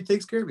community that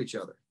takes care of each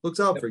other, looks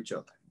out for each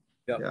other.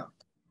 Yep. Yeah.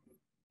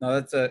 No,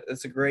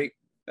 that's a great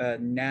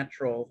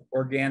natural,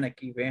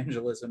 organic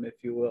evangelism, if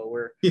you will,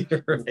 where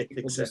right,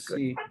 people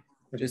exactly.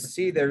 just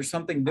see there's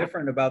something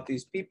different about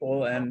these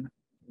people, and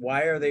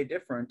why are they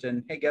different?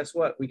 And hey, guess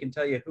what? We can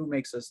tell you who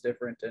makes us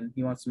different, and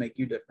he wants to make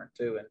you different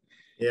too. And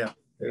yeah.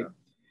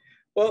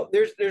 Well,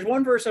 there's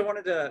one verse I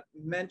wanted to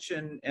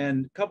mention,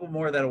 and a couple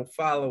more that will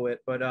follow it.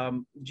 But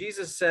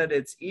Jesus said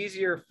it's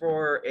easier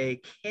for a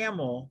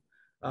camel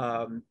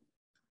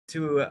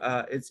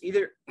it's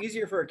either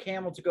easier for a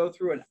camel to go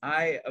through an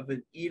eye of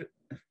an needle.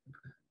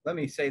 Let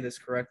me say this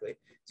correctly.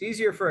 It's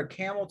easier for a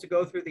camel to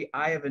go through the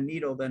eye of a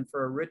needle than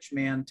for a rich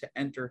man to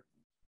enter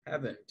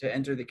heaven, to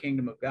enter the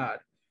kingdom of God.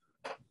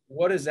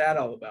 What is that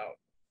all about?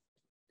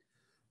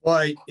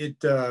 Well,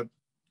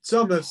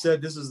 some have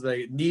said this is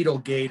the needle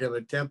gate of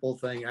a temple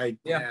thing. I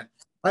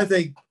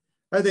think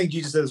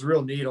Jesus says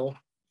real needle.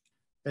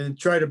 and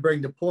try to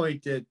bring the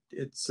point that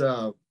it's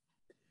well,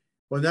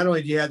 not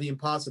only do you have the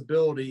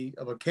impossibility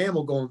of a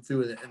camel going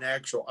through an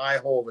actual eye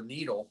hole of a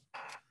needle,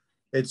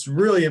 it's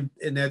really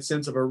in that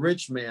sense of a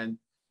rich man.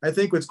 I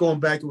think what's going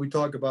back to what we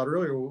talked about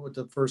earlier with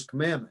the first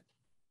commandment.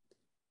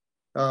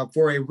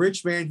 For a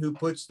rich man who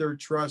puts their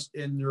trust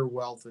in their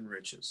wealth and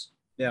riches.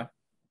 Yeah.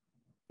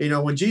 You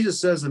know, when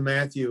Jesus says in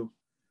Matthew,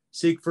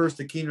 seek first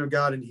the kingdom of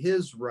God and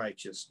his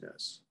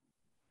righteousness,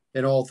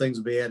 and all things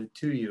will be added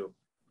to you.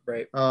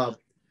 Right.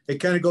 It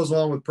kind of goes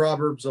along with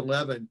Proverbs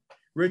 11.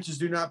 Riches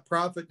do not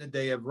profit in the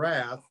day of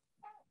wrath,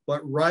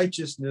 but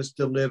righteousness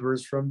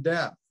delivers from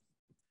death.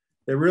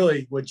 They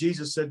really, what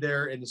Jesus said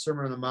there in the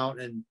Sermon on the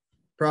Mount in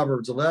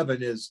Proverbs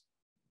 11 is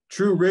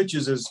true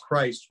riches is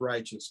Christ's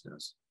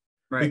righteousness.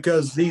 Right.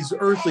 Because these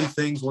earthly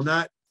things will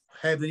not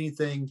have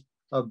anything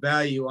of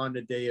value on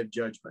the day of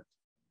judgment.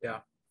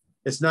 Yeah.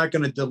 It's not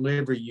going to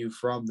deliver you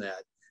from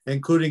that,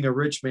 including a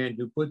rich man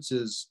who puts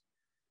his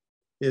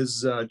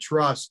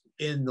trust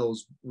in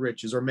those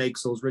riches or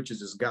makes those riches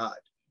his God.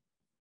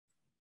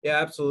 Yeah,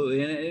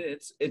 absolutely. And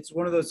it's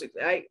one of those,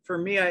 for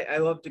me, I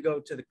love to go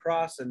to the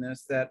cross in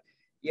this, that,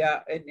 yeah,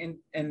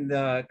 in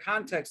the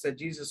context that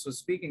Jesus was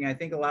speaking, I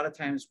think a lot of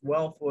times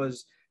wealth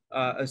was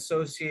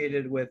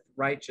associated with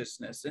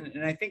righteousness.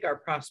 And I think our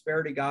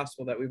prosperity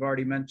gospel that we've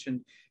already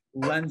mentioned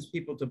lends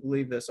people to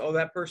believe this. Oh,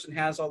 that person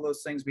has all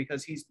those things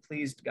because he's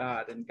pleased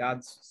God and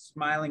God's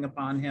smiling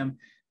upon him.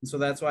 And so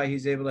that's why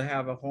he's able to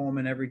have a home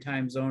in every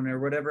time zone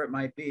or whatever it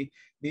might be.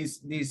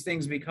 These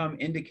things become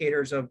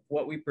indicators of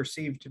what we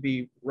perceive to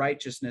be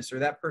righteousness, or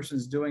that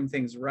person's doing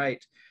things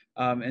right.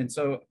 And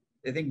so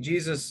I think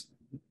Jesus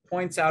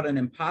points out an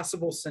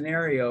impossible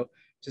scenario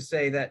to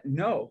say that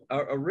no,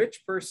 a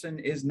rich person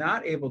is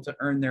not able to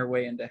earn their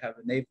way into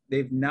heaven.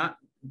 They've not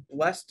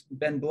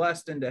been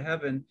blessed into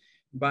heaven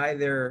by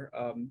their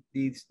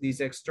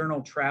these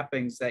external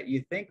trappings that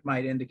you think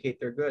might indicate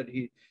they're good.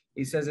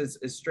 He says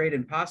it's straight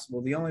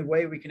impossible. The only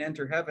way we can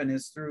enter heaven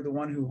is through the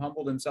one who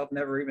humbled himself,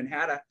 never even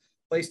had a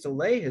place to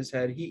lay his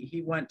head.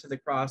 He went to the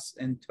cross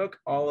and took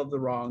all of the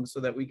wrongs so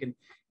that we can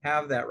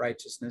have that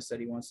righteousness that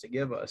he wants to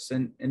give us.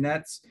 And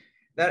that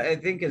I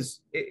think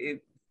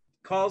it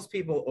calls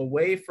people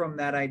away from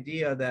that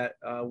idea that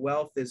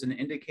wealth is an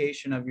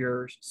indication of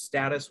your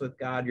status with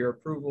God, your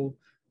approval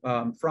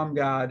from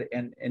God,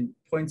 and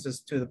points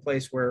us to the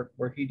place where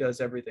he does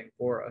everything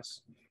for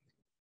us.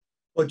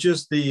 Well,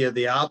 just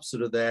the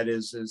opposite of that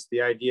is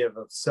the idea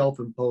of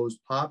self-imposed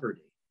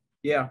poverty.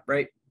 Yeah,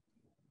 right.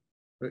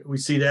 We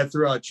see that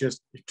throughout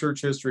just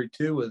church history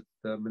too, with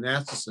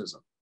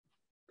monasticism.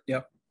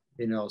 Yep.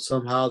 You know,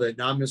 somehow that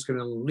now I'm just going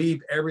to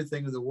leave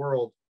everything in the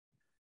world,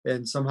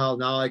 and somehow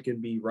now I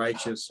can be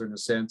righteous in a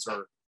sense,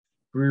 or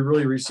we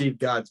really receive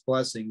God's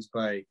blessings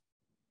by,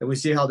 and we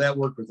see how that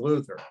worked with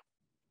Luther.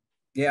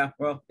 Yeah,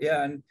 well,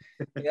 yeah, and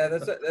yeah,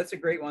 that's a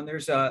great one.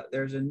 There's a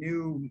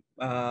new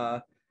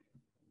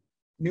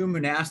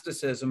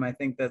monasticism, I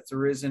think, that's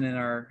arisen in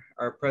our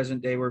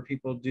present day, where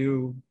people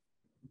do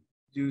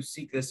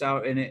seek this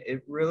out, and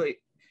it really,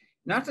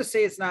 not to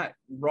say it's not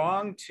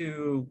wrong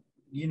to,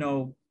 you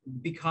know,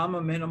 become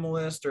a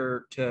minimalist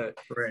or to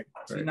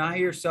deny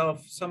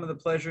yourself some of the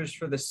pleasures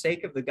for the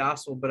sake of the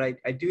gospel, but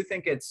I do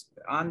think it's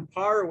on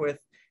par with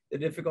the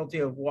difficulty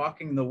of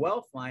walking the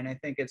wealth line. I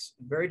think it's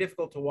very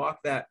difficult to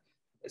walk that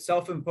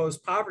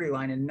self-imposed poverty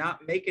line and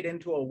not make it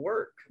into a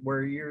work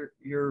where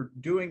you're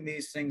doing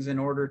these things in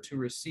order to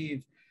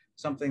receive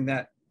something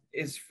that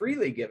is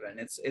freely given.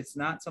 It's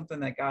not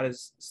something that God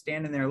is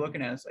standing there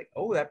looking at. It's like,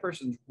 oh, that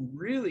person's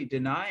really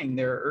denying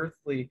their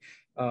earthly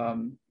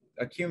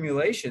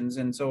accumulations,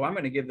 and so I'm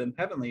going to give them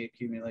heavenly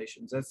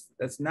accumulations.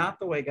 That's not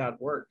the way God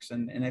works,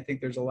 and I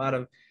think there's a lot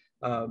of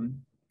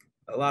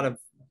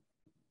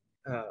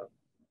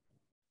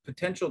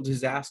potential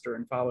disaster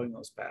in following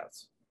those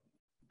paths.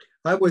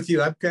 I'm with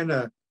you. I kind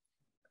of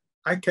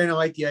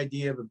like the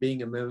idea of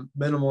being a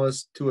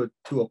minimalist to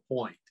a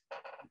point.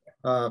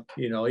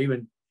 You know,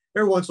 even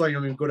every once in a while, you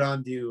know, go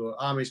down to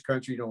Amish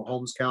country, you know,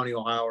 Holmes County,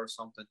 Ohio, or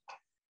something,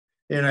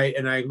 and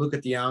I look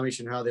at the Amish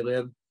and how they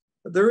live.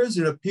 There is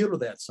an appeal to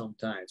that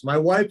sometimes. My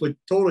wife would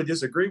totally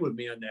disagree with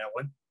me on that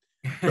one,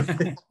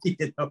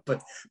 you know,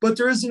 but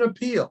there is an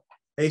appeal.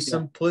 A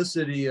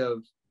simplicity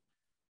of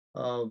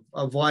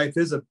life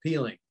is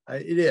appealing.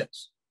 It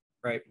is.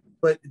 Right.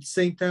 But at the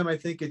same time, I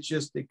think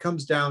it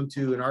comes down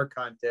to, in our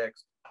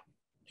context,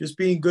 just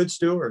being good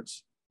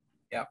stewards.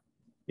 Yeah.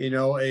 You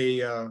know,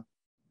 a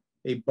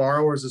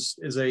borrower is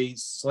a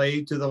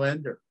slave to the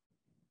lender.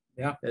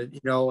 Yeah. And, you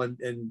know, and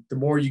the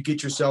more you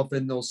get yourself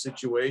in those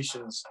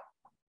situations,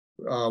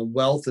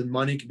 wealth and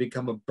money can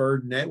become a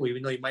burden that way,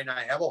 even though you might not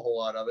have a whole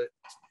lot of it.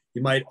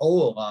 You might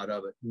owe a lot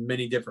of it in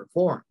many different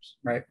forms.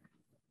 Right.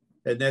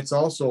 And that's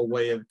also a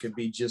way it could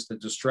be just a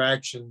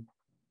distraction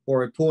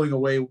or a pulling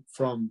away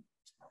from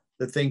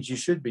the things you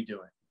should be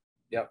doing.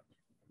 Yep.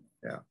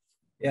 Yeah.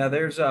 Yeah.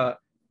 There's a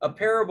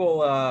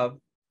parable.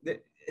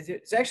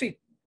 It's actually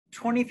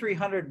over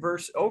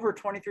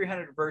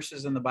 2,300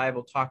 verses in the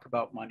Bible talk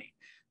about money.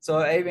 So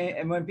I mean,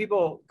 and when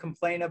people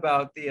complain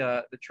about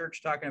the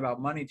church talking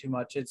about money too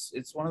much,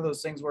 it's one of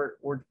those things where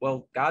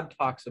well, God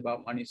talks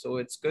about money, so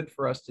it's good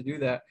for us to do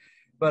that.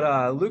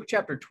 But Luke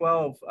chapter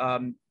 12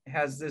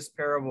 has this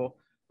parable.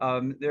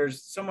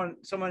 There's someone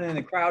in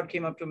the crowd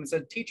came up to him and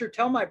said, "Teacher,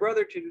 tell my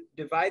brother to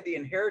divide the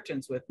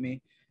inheritance with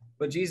me."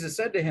 But Jesus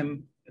said to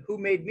him, "Who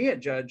made me a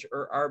judge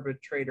or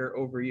arbitrator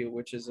over you?"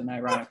 Which is an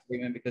ironic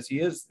statement because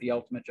he is the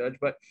ultimate judge.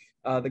 But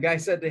the guy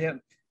said to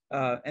him,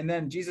 and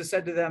then Jesus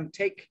said to them,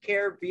 "Take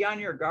care, be on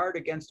your guard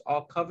against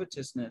all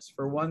covetousness,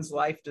 for one's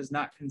life does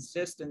not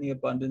consist in the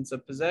abundance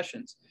of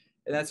possessions."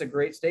 And that's a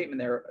great statement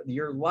there.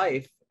 Your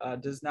life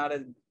does not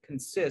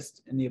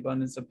consist in the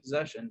abundance of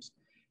possessions.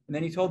 And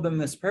then he told them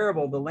this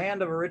parable: the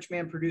land of a rich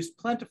man produced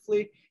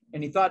plentifully,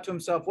 and he thought to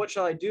himself, "What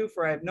shall I do?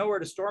 For I have nowhere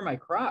to store my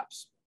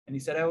crops." And he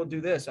said, "I will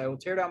do this. I will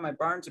tear down my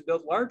barns and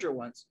build larger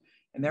ones,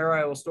 and there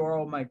I will store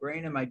all my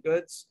grain and my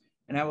goods.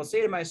 And I will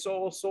say to my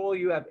soul, soul,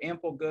 you have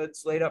ample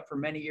goods laid up for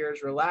many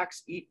years.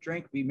 Relax, eat,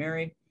 drink, be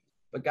merry."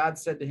 But God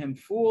said to him,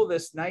 "Fool,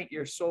 this night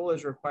your soul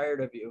is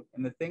required of you,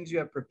 and the things you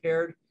have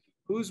prepared,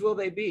 whose will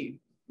they be?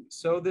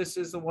 So this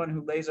is the one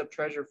who lays up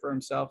treasure for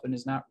himself and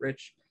is not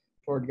rich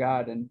toward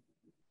God." And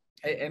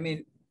I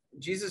mean,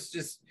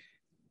 Jesus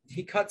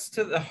he cuts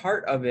to the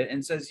heart of it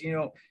and says,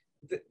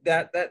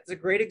 that's a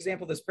great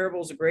example. This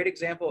parable is a great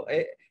example.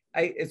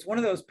 It's one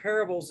of those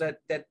parables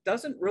that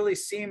doesn't really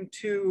seem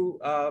too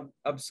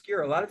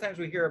obscure. A lot of times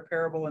we hear a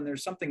parable and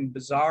there's something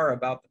bizarre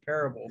about the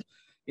parable,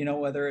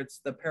 whether it's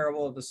the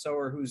parable of the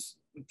sower who's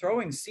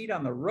throwing seed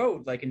on the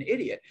road like an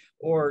idiot,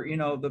 or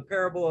the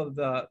parable of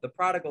the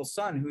prodigal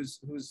son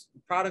whose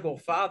prodigal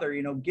father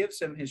gives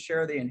him his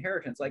share of the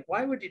inheritance. Like,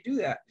 why would you do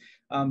that?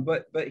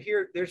 But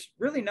here there's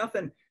really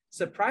nothing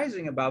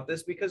surprising about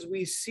this, because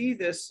we see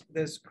this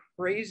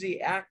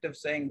crazy act of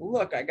saying,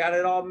 "Look, I got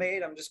it all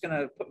made. I'm just going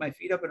to put my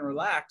feet up and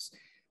relax."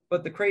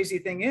 But the crazy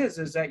thing is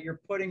that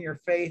you're putting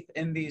your faith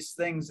in these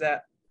things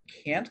that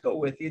can't go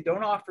with you,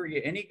 don't offer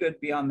you any good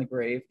beyond the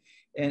grave.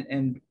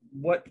 And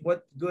what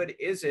good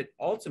is it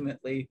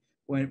ultimately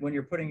when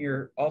you're putting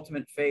your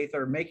ultimate faith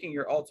or making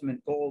your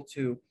ultimate goal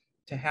to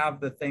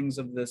have the things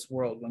of this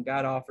world, when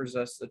God offers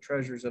us the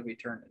treasures of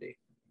eternity?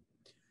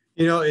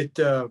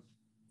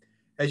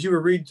 As you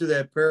were reading through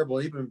that parable,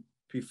 even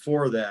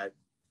before that,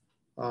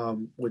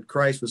 when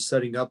Christ was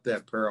setting up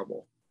that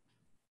parable,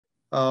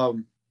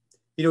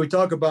 we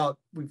talk about,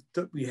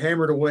 we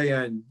hammered away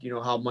on,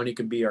 how money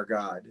can be our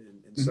God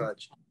and Mm-hmm.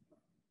 such.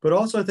 But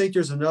also, I think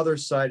there's another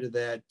side of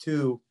that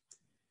too,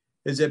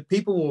 is that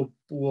people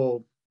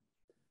will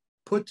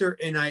put their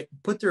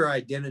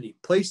identity,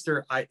 place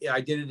their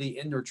identity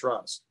in their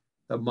trust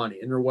of money,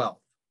 in their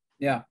wealth.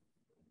 Yeah.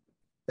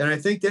 And I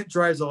think that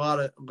drives a lot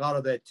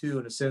of that too,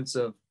 in a sense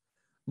of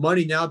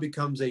money now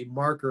becomes a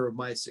marker of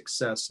my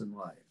success in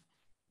life.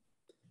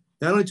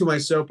 Not only to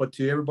myself, but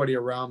to everybody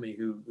around me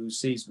who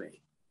sees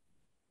me.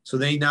 So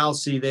they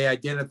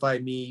identify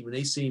me. When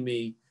they see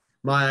me,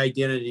 my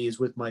identity is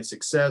with my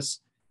success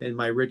and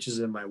my riches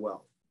and my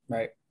wealth.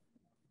 Right.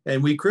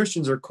 And we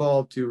Christians are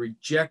called to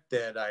reject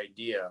that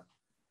idea.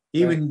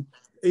 Even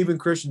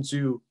Christians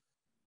who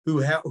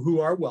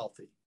are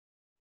wealthy,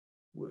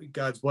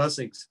 God's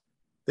blessings,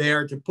 they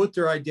are to put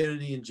their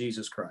identity in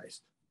Jesus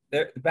Christ.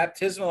 The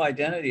baptismal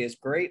identity is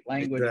great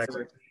language.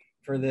 Exactly.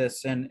 for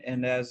this.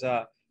 And as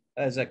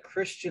a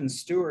Christian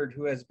steward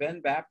who has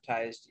been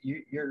baptized,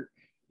 you're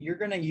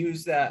going to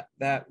use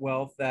that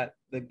wealth, that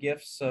the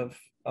gifts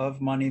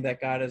of money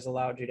that God has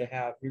allowed you to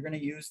have, you're going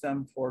to use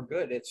them for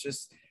good. It's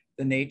just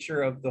the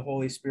nature of the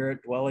Holy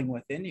Spirit dwelling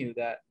within you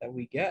that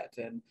we get.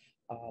 And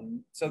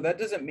so that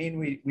doesn't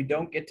mean we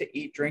don't get to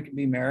eat, drink, and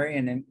be merry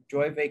and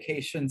enjoy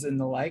vacations and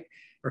the like,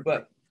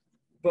 but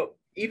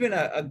even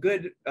a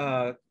good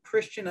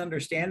Christian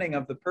understanding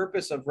of the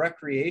purpose of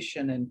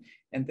recreation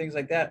and things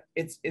like that,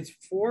 it's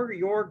for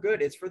your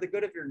good. It's for the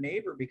good of your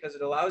neighbor, because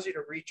it allows you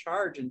to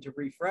recharge and to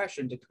refresh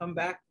and to come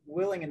back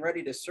willing and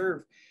ready to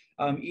serve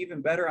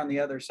even better on the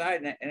other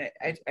side. And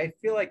I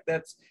feel like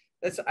that's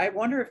I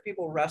wonder if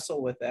people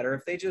wrestle with that, or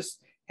if they just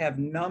have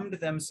numbed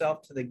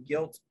themselves to the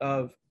guilt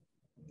of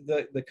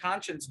the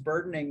conscience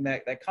burdening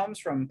that comes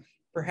from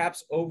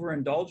perhaps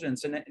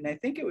overindulgence. And I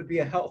think it would be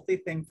a healthy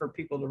thing for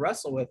people to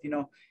wrestle with,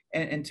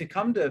 and to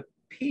come to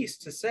peace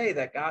to say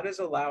that God is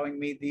allowing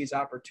me these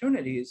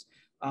opportunities,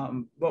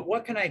 but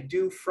what can I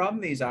do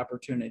from these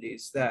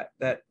opportunities that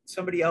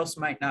somebody else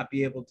might not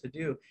be able to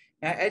do?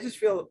 And I just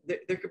feel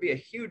there could be a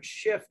huge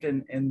shift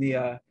in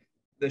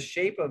the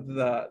shape of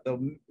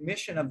the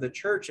mission of the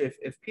church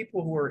if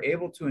people who are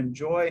able to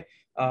enjoy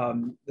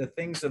the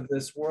things of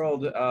this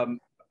world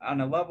on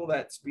a level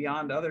that's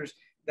beyond others,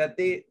 that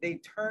they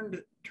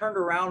turned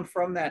around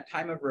from that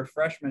time of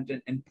refreshment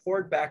and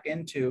poured back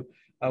into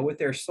with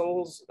their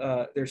souls,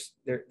 their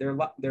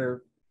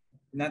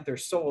not their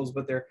souls,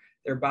 but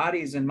their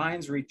bodies and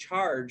minds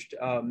recharged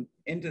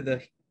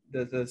into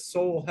the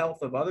soul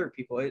health of other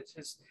people. It's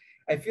just,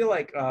 I feel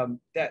like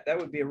that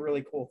would be a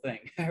really cool thing.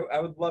 I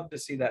would love to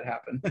see that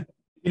happen.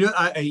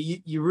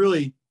 You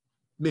really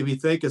made me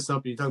think of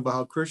something. You talk about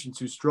how Christians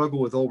who struggle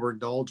with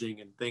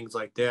overindulging and things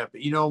like that.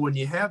 But, when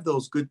you have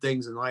those good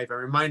things in life, I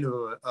remind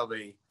of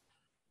a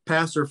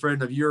pastor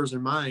friend of yours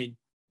and mine.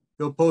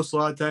 He'll post a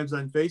lot of times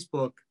on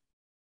Facebook.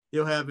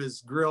 He'll have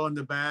his grill in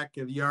the back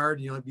of the yard,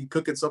 and he'll be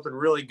cooking something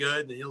really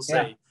good, and he'll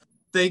say,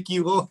 "Thank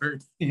you,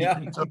 Lord."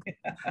 Yeah.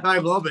 I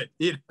love it.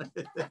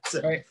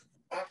 Right.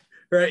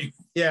 Right.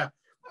 Yeah.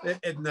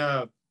 And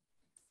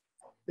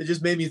it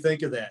just made me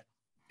think of that.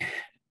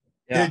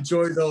 Yeah.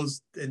 Enjoy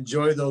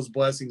those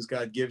blessings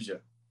God gives you.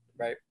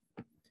 Right.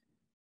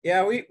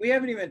 Yeah, we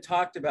haven't even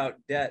talked about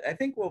debt. I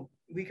think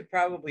we could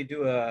probably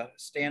do a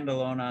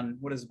standalone on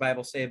what does the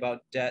Bible say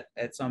about debt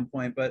at some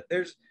point. But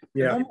there's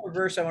one more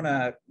verse I want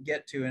to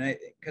get to, and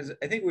because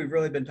I think we've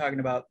really been talking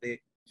about the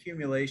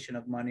accumulation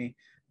of money,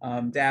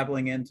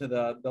 dabbling into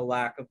the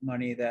lack of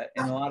money that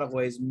in a lot of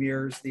ways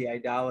mirrors the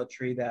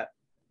idolatry that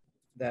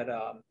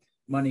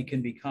money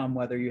can become,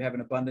 whether you have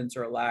an abundance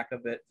or a lack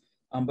of it.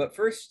 But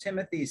 1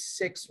 Timothy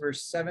 6,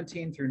 verse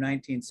 17 through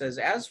 19 says,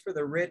 "As for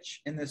the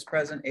rich in this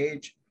present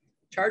age,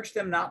 charge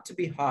them not to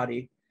be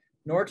haughty,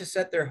 nor to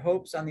set their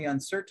hopes on the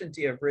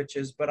uncertainty of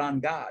riches, but on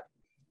God,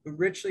 who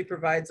richly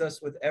provides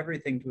us with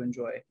everything to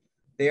enjoy.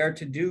 They are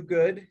to do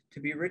good,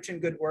 to be rich in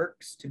good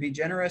works, to be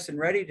generous and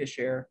ready to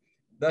share,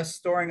 thus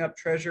storing up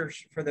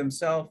treasures for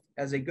themselves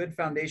as a good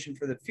foundation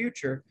for the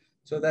future,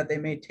 so that they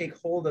may take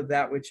hold of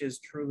that which is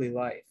truly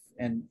life."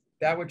 And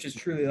that which is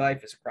truly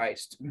life is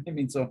Christ. I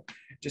mean, so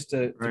just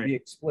to be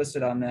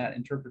explicit on that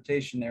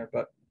interpretation there,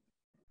 but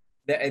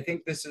I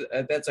think that's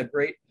a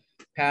great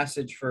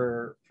passage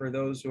for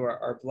those who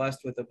are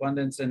blessed with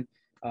abundance. And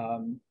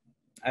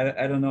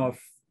I don't know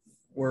if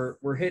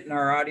we're hitting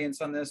our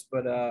audience on this,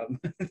 but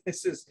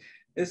this is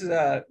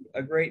a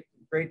great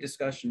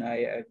discussion.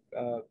 I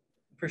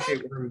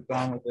appreciate where we've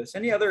gone with this.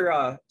 Any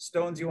other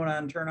stones you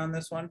want to turn on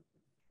this one?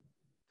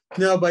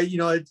 No, but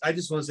I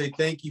just want to say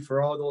thank you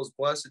for all those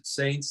blessed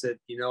saints that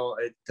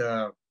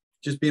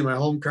just being my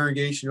home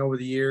congregation over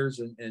the years,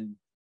 and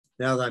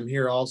now that I'm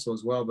here also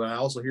as well. But I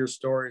also hear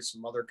stories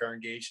from other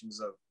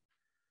congregations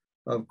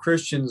of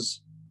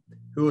Christians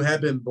who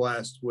have been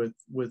blessed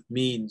with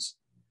means,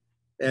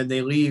 and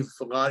they leave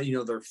a lot,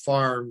 their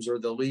farms, or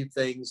they'll leave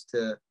things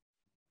to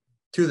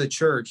the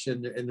church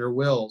and their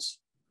wills,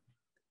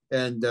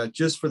 and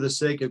just for the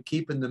sake of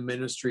keeping the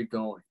ministry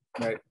going.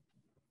 Right.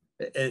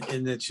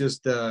 And it's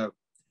just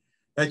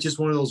that's just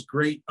one of those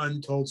great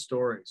untold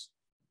stories.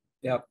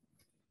 Yep.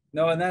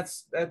 No, and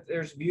that's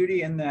there's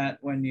beauty in that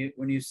when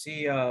you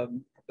see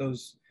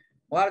those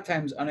a lot of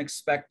times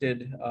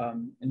unexpected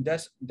and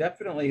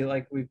definitely,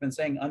 like we've been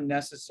saying,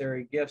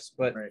 unnecessary gifts,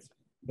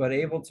 but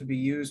able to be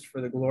used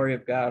for the glory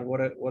of God.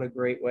 What a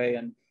great way.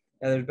 And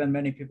there's been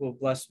many people who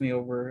blessed me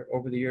over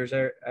the years.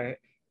 I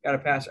got a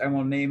pastor, I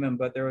won't name him,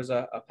 but there was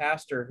a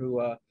pastor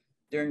who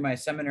during my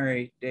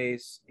seminary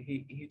days,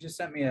 he just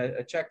sent me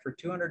a check for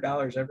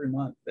 $200 every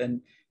month.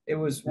 And it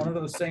was one of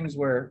those things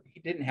where he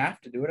didn't have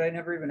to do it. I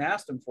never even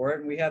asked him for it.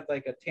 And we had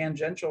like a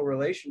tangential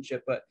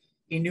relationship, but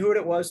he knew what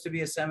it was to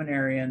be a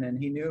seminarian, and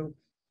he knew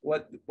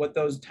what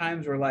those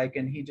times were like.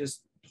 And he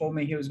just told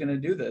me he was going to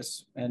do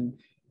this. And,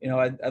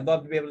 I'd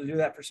love to be able to do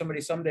that for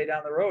somebody someday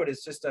down the road.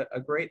 It's just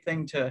a great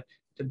thing to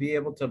be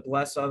able to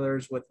bless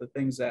others with the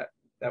things the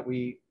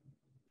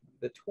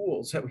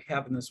tools that we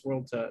have in this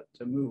world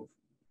to move.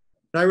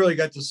 And I really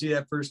got to see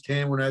that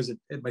firsthand when I was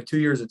at my 2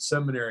 years at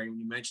seminary. When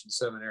you mentioned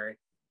seminary,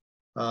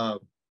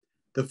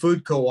 the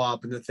food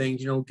co-op and the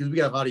things, because we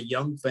got a lot of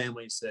young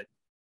families that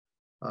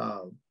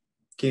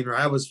came here.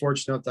 I was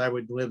fortunate enough that I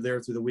would live there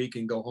through the week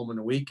and go home on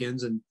the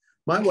weekends. And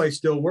my wife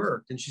still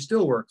worked, and she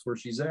still works where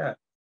she's at.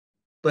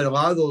 But a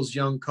lot of those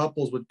young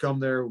couples would come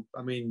there.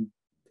 I mean,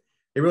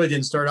 they really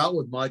didn't start out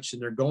with much,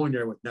 and they're going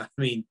there with nothing.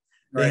 I mean,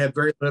 they have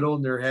very little,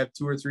 and they have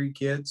 2 or 3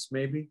 kids,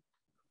 maybe.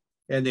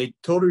 And they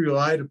totally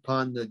relied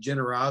upon the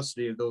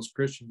generosity of those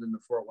Christians in the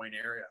Fort Wayne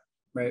area.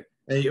 Right.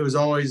 And it was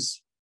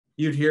always,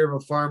 you'd hear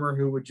of a farmer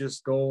who would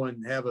just go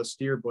and have a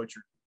steer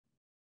butchered,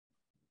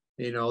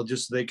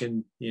 just so they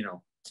can,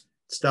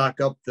 stock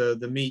up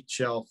the meat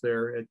shelf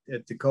there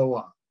at the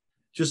co-op.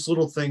 Just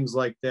little things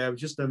like that. It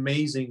was just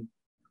amazing.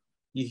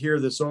 You hear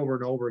this over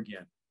and over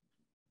again.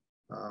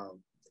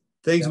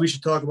 Things we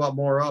should talk about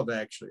more of,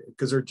 actually,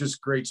 because they're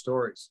just great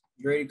stories.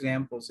 Great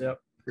examples. Yep.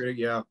 Great.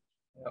 Yeah.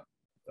 Yep.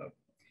 So.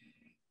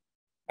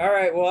 All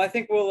right. Well, I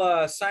think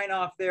we'll sign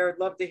off there. I'd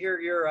love to hear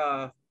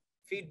your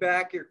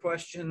feedback, your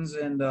questions,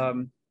 and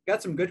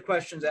got some good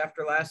questions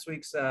after last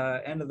week's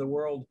end of the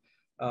world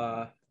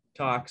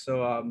talk.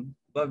 So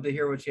love to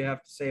hear what you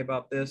have to say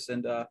about this.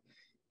 And if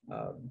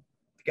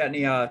you got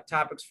any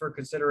topics for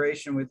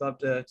consideration, we'd love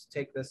to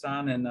take this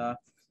on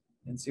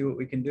and see what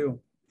we can do.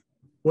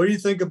 What do you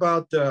think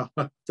about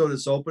throw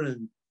this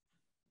open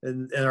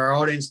and our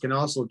audience can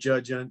also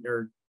judge on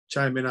or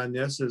chime in on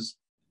this? Is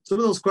some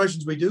of those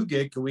questions we do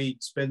get, can we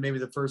spend maybe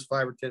the first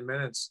 5 or 10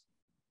 minutes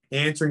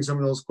answering some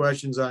of those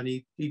questions on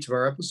each of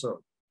our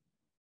episodes?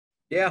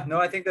 Yeah, no,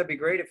 I think that'd be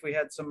great if we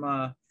had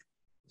some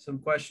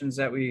questions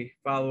that we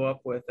follow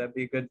up with. That'd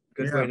be a good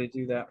way to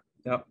do that.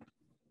 Yep.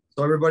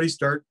 So everybody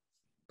start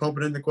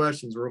pumping in the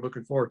questions. We're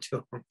looking forward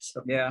to them.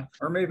 So. Yeah,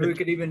 or maybe we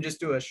could even just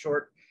do a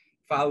short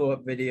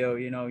follow-up video,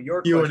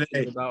 your Q&A.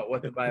 questions about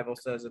what the Bible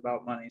says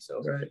about money.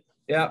 So right.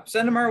 Yeah,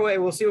 send them our way.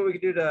 We'll see what we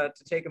can do to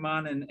take them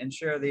on and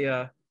share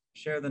the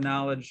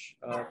knowledge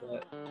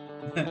that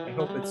I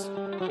hope it's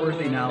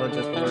worthy knowledge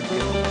that the Lord's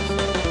given us.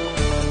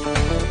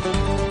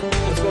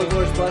 Let's go with the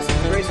Lord's blessing.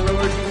 The grace of our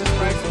Lord Jesus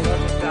Christ, and the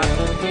love of God, and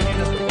the